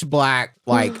with pitch black,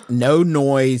 like no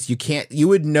noise. You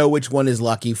would know which one is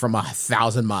Lucky from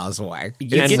 1,000 miles away.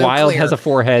 And Wild has a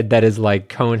forehead that is like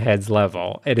Conehead's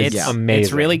level. It's amazing.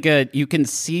 It's really good. You can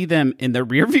see them in the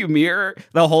rearview mirror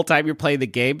the whole time you're playing the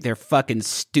game. They're fucking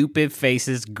stupid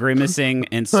faces, grimacing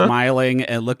and smiling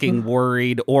and looking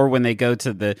worried. Or when they go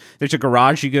to there's a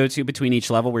garage you go to between each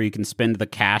level where you can spend the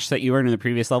cash that you earned in the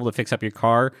previous level to fix up your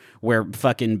car, where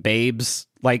fucking babes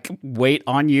like wait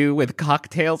on you with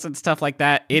cocktails and stuff like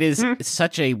that. It is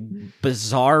such a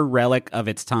bizarre relic of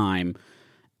its time,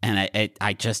 and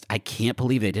I can't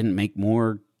believe they didn't make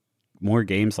more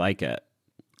games like it.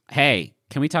 Hey,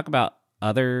 can we talk about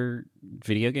other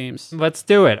video games? Let's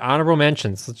do it. Honorable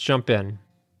mentions. Let's jump in.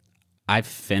 I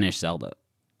finished Zelda.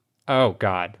 Oh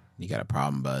God, you got a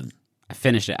problem, bud. I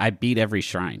finished it. I beat every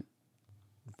shrine.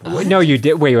 No, you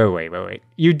did. Wait.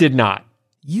 You did not.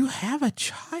 You have a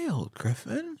child,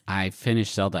 Griffin. I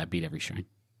finished Zelda. I beat every shrine.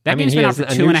 That game's been out for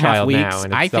 2.5 weeks.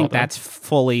 I think that's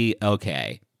fully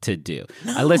okay to do.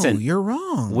 No, listen, you're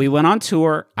wrong. We went on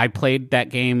tour. I played that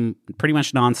game pretty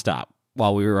much nonstop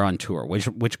while we were on tour,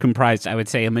 which comprised, I would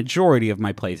say, a majority of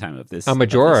my playtime of this. A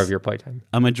majority of your playtime.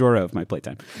 A majority of my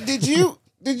playtime. Did you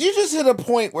just hit a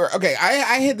point where, okay,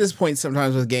 I hit this point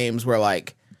sometimes with games where,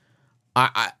 like,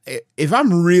 if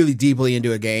I'm really deeply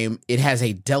into a game, it has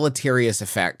a deleterious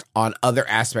effect on other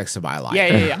aspects of my life.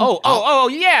 Yeah. Oh,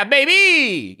 yeah,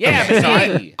 baby. Yeah,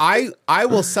 baby. I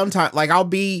will sometimes, like, I'll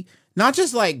be not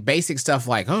just like basic stuff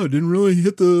like, oh, I didn't really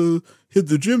hit the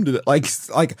gym today. Like,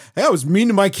 hey, I was mean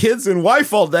to my kids and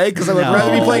wife all day because I would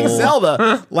rather be playing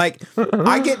Zelda. Like,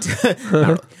 I get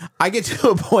to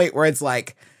a point where it's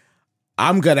like,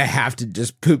 I'm gonna have to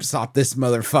just poop stop this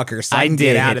motherfucker so I can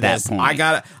get out of this.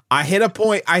 I hit a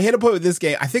point with this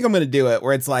game. I think I'm gonna do it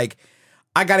where it's like,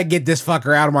 I gotta get this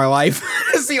fucker out of my life.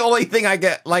 It's the only thing I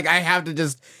get. Like, I have to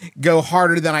just go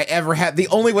harder than I ever had. The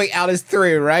only way out is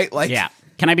through, right? Like, yeah.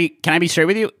 Can I be straight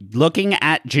with you? Looking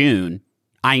at June,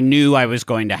 I knew I was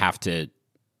going to have to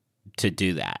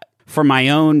do that for my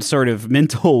own sort of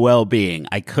mental well-being.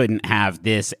 I couldn't have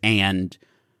this and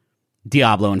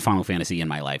Diablo and Final Fantasy in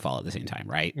my life all at the same time,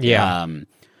 right? Yeah.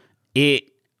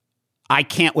 I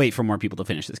can't wait for more people to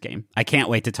finish this game. I can't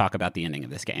wait to talk about the ending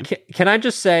of this game. Can I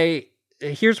just say,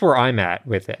 here's where I'm at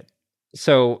with it.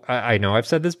 So I know I've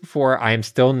said this before. I am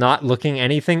still not looking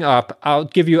anything up. I'll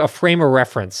give you a frame of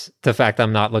reference to the fact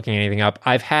I'm not looking anything up.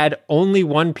 I've had only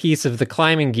one piece of the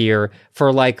climbing gear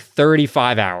for like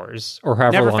 35 hours or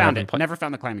however long I've been playing. Never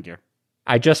found the climbing gear.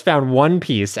 I just found one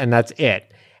piece and that's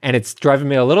it. And it's driving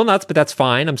me a little nuts, but that's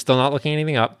fine. I'm still not looking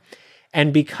anything up.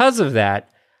 And because of that,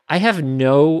 I have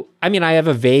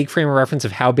a vague frame of reference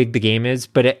of how big the game is,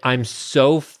 but I'm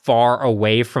so far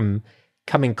away from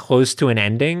coming close to an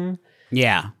ending.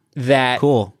 Yeah. That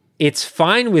cool. It's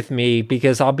fine with me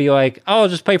because I'll be like, oh, I'll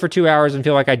just play for 2 hours and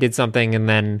feel like I did something.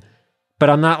 But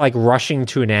I'm not like rushing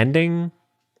to an ending.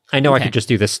 I know I could just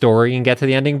do the story and get to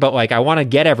the ending, but like I want to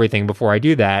get everything before I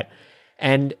do that.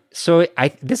 And so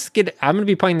I'm going to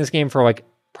be playing this game for like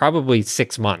probably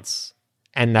 6 months.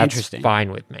 and that's Interesting.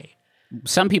 fine with me.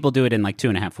 Some people do it in like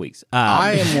 2.5 weeks.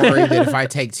 I am worried that if I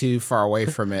take too far away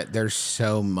from it, there's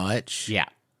so much. Yeah.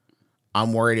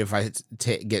 I'm worried if I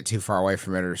get too far away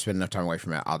from it or spend enough time away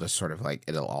from it, I'll just sort of like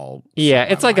it'll all. Yeah,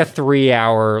 slip it's my like a mind.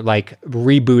 3-hour like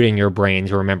rebooting your brain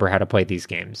to remember how to play these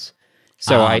games.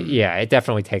 So it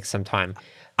definitely takes some time.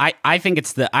 I think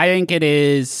it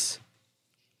is.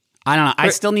 I don't know. I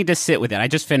still need to sit with it. I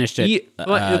just finished it.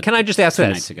 Can I just ask 2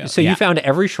 this? nights ago. So Yeah. you found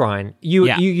every shrine. You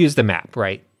Yeah. used the map,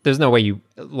 right? There's no way you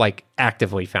like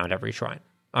actively found every shrine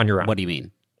on your own. What do you mean?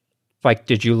 Like,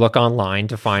 did you look online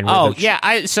to find? Where Oh the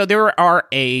yeah, so there are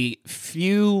a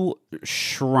few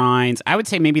shrines. I would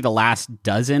say maybe the last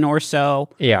dozen or so.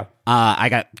 yeah, I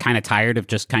got kind of tired of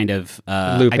just kind of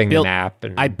looping I built, the map.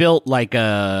 And I built like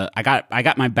I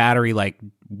got my battery like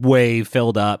way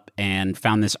filled up and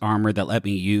found this armor that let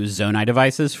me use Zonai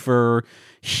devices for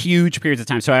huge periods of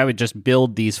time. So I would just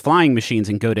build these flying machines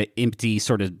and go to empty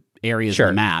sort of areas Sure.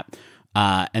 of the map.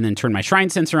 And then turn my shrine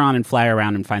sensor on and fly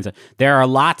around and find stuff. There are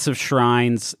lots of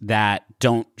shrines that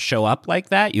don't show up like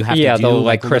that. You have to do the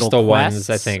like little crystal ones. quests.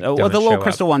 I think. Well, don't the little show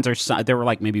crystal up. ones are. There were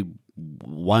like maybe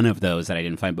one of those that I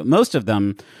didn't find, but most of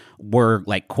them were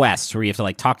like quests where you have to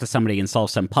like talk to somebody and solve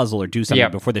some puzzle or do something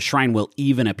Yep. before the shrine will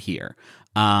even appear.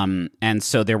 And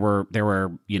so there were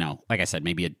like I said,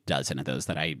 maybe a dozen of those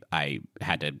that I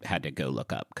had to go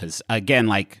look up because again,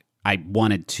 like I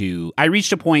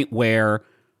reached a point where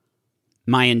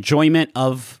my enjoyment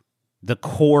of the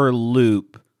core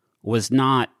loop was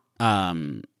not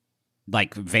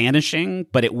like vanishing,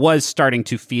 but it was starting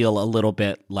to feel a little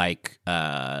bit like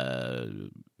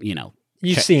You've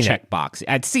seen it. checkbox.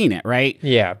 I'd seen it, right?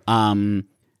 Yeah.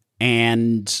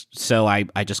 And so I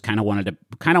just kind of wanted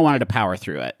to power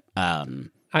through it. But-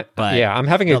 I'm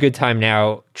having a good time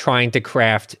now trying to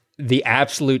craft the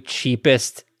absolute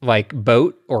cheapest like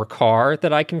boat or car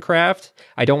that I can craft.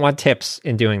 I don't want tips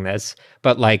in doing this,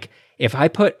 but like if I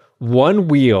put one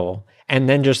wheel and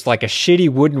then just like a shitty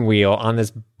wooden wheel on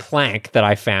this plank that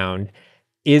I found,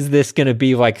 is this going to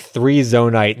be like 3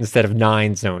 Zonite instead of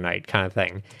 9 Zonite kind of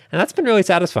thing? And that's been really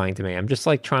satisfying to me. I'm just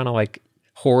like trying to like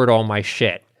hoard all my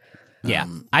shit. Yeah,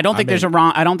 I don't think there's a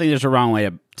wrong way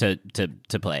to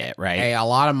play it, right? Hey, a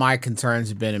lot of my concerns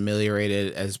have been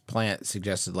ameliorated, as Plant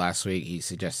suggested last week. He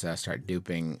suggested I start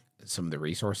duping some of the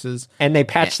resources. And they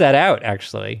patched that out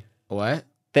actually. What?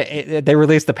 They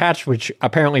released the patch which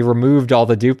apparently removed all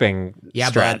the duping Yeah,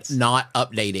 strats. but not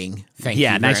updating. Thank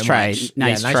Yeah, you. nice very try. much.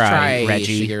 Nice yeah, try,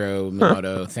 Reggie. Shigeru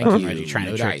Miyamoto. Thank you. Reggie trying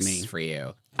to no trick dice me. for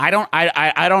you. I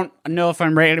don't know if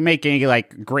I'm ready to make any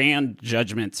like grand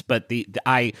judgments, but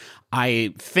I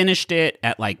finished it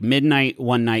at like midnight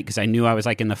one night because I knew I was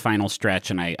like in the final stretch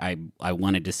and I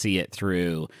wanted to see it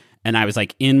through, and I was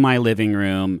like in my living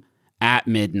room at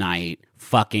midnight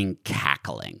fucking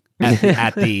cackling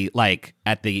at the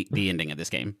ending of this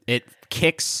game. It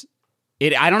kicks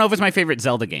it. I don't know if it's my favorite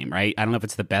Zelda game, right? I don't know if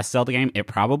it's the best Zelda game. It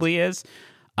probably is,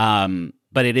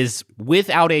 but it is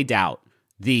without a doubt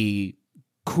the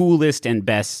coolest and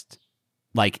best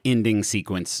like ending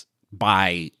sequence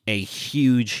by a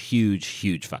huge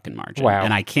fucking margin. Wow.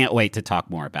 And I can't wait to talk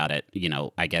more about it,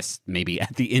 I guess maybe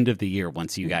at the end of the year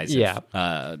once you guys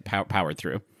have powered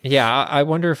through. Yeah, I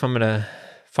wonder if I'm gonna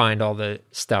find all the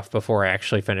stuff before I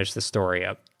actually finish the story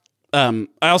up. I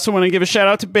also want to give a shout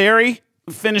out to Barry.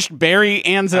 Finished Barry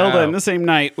and Zelda in the same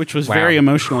night, which was very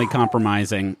emotionally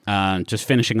compromising. Just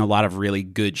finishing a lot of really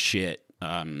good shit.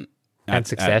 And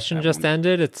Succession just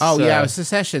ended. It's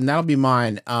Succession. That'll be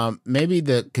mine. Maybe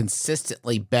the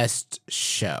consistently best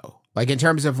show. Like in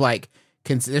terms of like,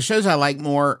 there's shows I like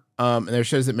more. And there's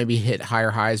shows that maybe hit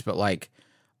higher highs, but like,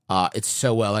 it's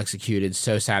so well executed,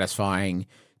 so satisfying,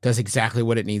 does exactly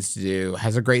what it needs to do,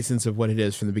 has a great sense of what it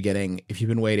is from the beginning. If you've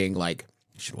been waiting, like,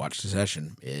 you should watch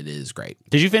Succession. It is great.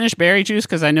 Did you finish Barry Juice?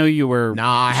 Because I know you were. No,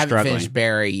 I haven't struggling. finished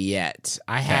Barry yet.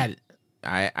 I'm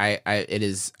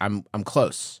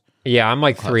close. Yeah, I'm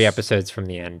like 3 episodes from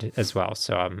the end as well,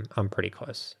 so I'm pretty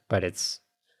close. But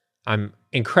I'm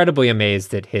incredibly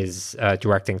amazed at his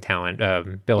directing talent.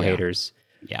 Bill Hader's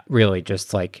really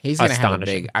just like He's gonna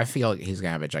astonishing. I feel like he's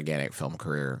gonna have a gigantic film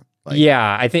career. Like,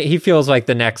 Yeah, I think he feels like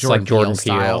the next like Jordan Peele.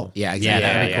 style. Yeah, exactly.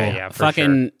 that'd be cool. Yeah, for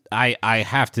Fucking, I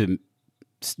have to.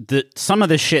 Some of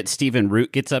the shit Stephen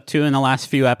Root gets up to in the last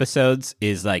few episodes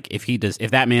is like if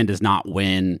that man does not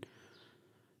win.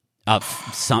 Don't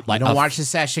watch the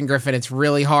session, Griffin. It's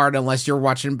really hard unless you're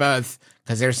watching both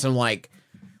because there's some like.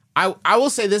 I will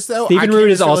say this though. Stephen I came Root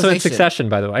to is also in realization- Succession,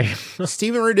 by the way.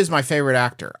 Stephen Root is my favorite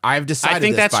actor. I've decided. I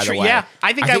think this, that's by true. The way. Yeah,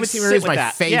 I think I would Stephen sit Root is with my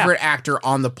that. favorite actor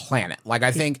on the planet. Like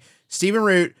I think Stephen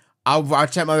Root. I'll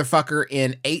watch that motherfucker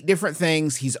in 8 different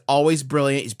things. He's always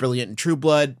brilliant. He's brilliant in True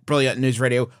Blood, brilliant in News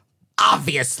Radio.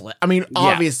 Obviously. I mean,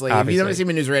 obviously. If you haven't seen him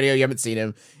in News Radio, you haven't seen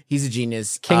him. He's a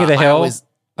genius. King of the Hill,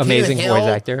 amazing voice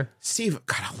actor.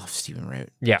 God, I love Stephen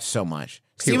Root. Yeah. So much.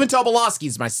 Stephen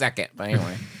Tobolowsky's my second, but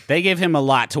anyway. They give him a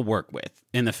lot to work with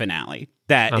in the finale.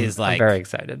 I'm very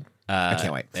excited. I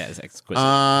can't wait. That is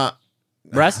exquisite.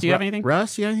 Russ, do you have anything?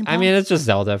 Russ, you have anything? I mean, it's just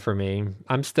Zelda for me.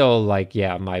 I'm still like,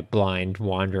 my blind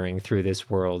wandering through this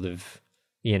world of,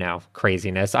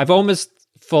 craziness. I've almost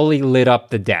fully lit up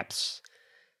the depths,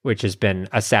 which has been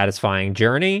a satisfying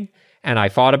journey. And I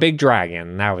fought a big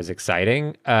dragon. That was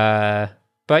exciting.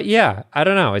 But yeah, I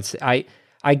don't know.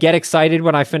 I get excited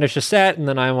when I finish a set, and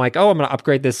then I'm like, oh, I'm going to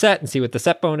upgrade this set and see what the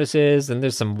set bonus is. And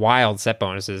there's some wild set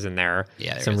bonuses in there.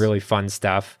 Yeah, some really fun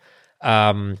stuff.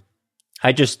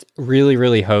 I just really,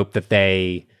 really hope that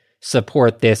they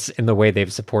support this in the way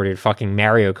they've supported fucking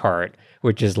Mario Kart,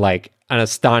 which is like an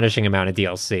astonishing amount of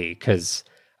DLC, because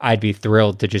I'd be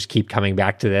thrilled to just keep coming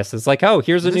back to this. It's like, oh,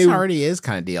 here's a new... This already is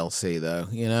kind of DLC, though,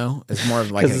 It's more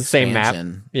of like an the same map.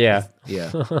 Yeah.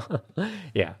 Yeah.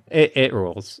 Yeah, it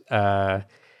rules. I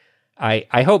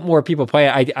hope more people play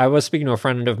it. I was speaking to a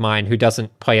friend of mine who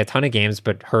doesn't play a ton of games,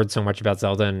 but heard so much about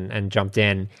Zelda and jumped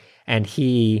in, and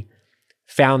he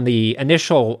found the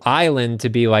initial island to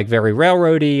be like very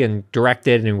railroady and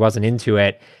directed, and he wasn't into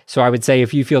it. So I would say,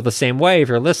 if you feel the same way, if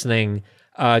you're listening,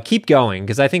 keep going,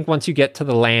 because I think once you get to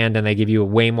the land and they give you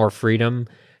way more freedom,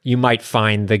 you might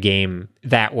find the game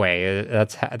that way.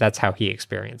 That's how he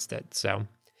experienced it. So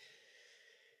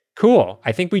cool.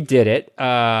 I think we did it.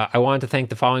 I wanted to thank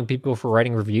the following people for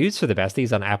writing reviews for the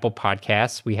besties on Apple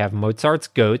Podcasts. We have Mozart's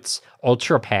Goats,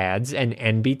 Ultra Pads, and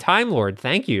NB Time Lord.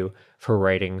 Thank you for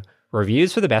writing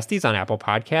reviews for the besties on Apple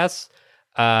Podcasts.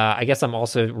 I guess I'm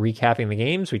also recapping the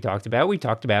games we talked about. We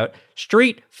talked about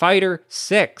Street Fighter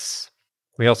 6.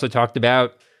 We also talked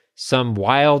about some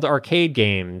wild arcade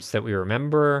games that we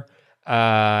remember.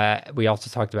 We also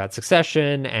talked about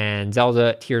Succession and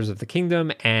Zelda Tears of the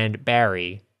Kingdom and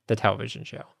Barry, the television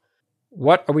show.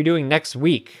 What are we doing next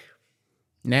week?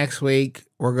 Next week,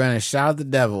 we're going to shout at the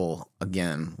devil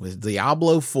again with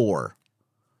Diablo 4.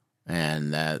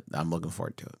 And I'm looking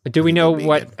forward to it. Do we know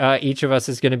what each of us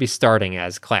is going to be starting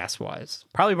as class-wise?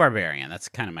 Probably Barbarian. That's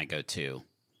kind of my go-to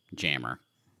jammer.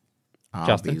 I'll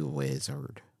Justin? be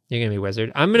Wizard. You're going to be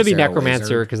Wizard. I'm going to be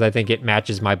Necromancer because I think it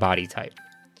matches my body type.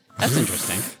 That's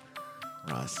interesting.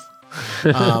 Russ.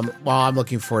 Well, I'm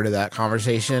looking forward to that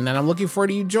conversation, and I'm looking forward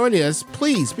to you joining us.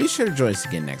 Please be sure to join us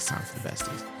again next time for the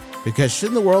besties, because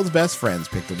shouldn't the world's best friends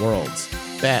pick the world's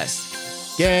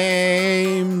best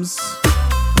games?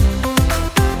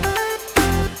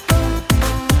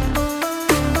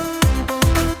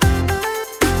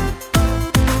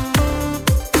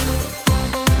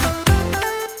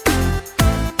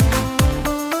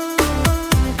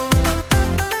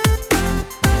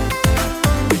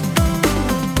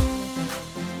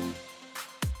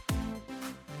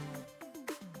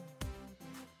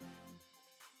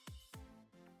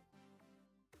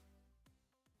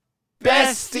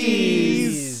 Besties!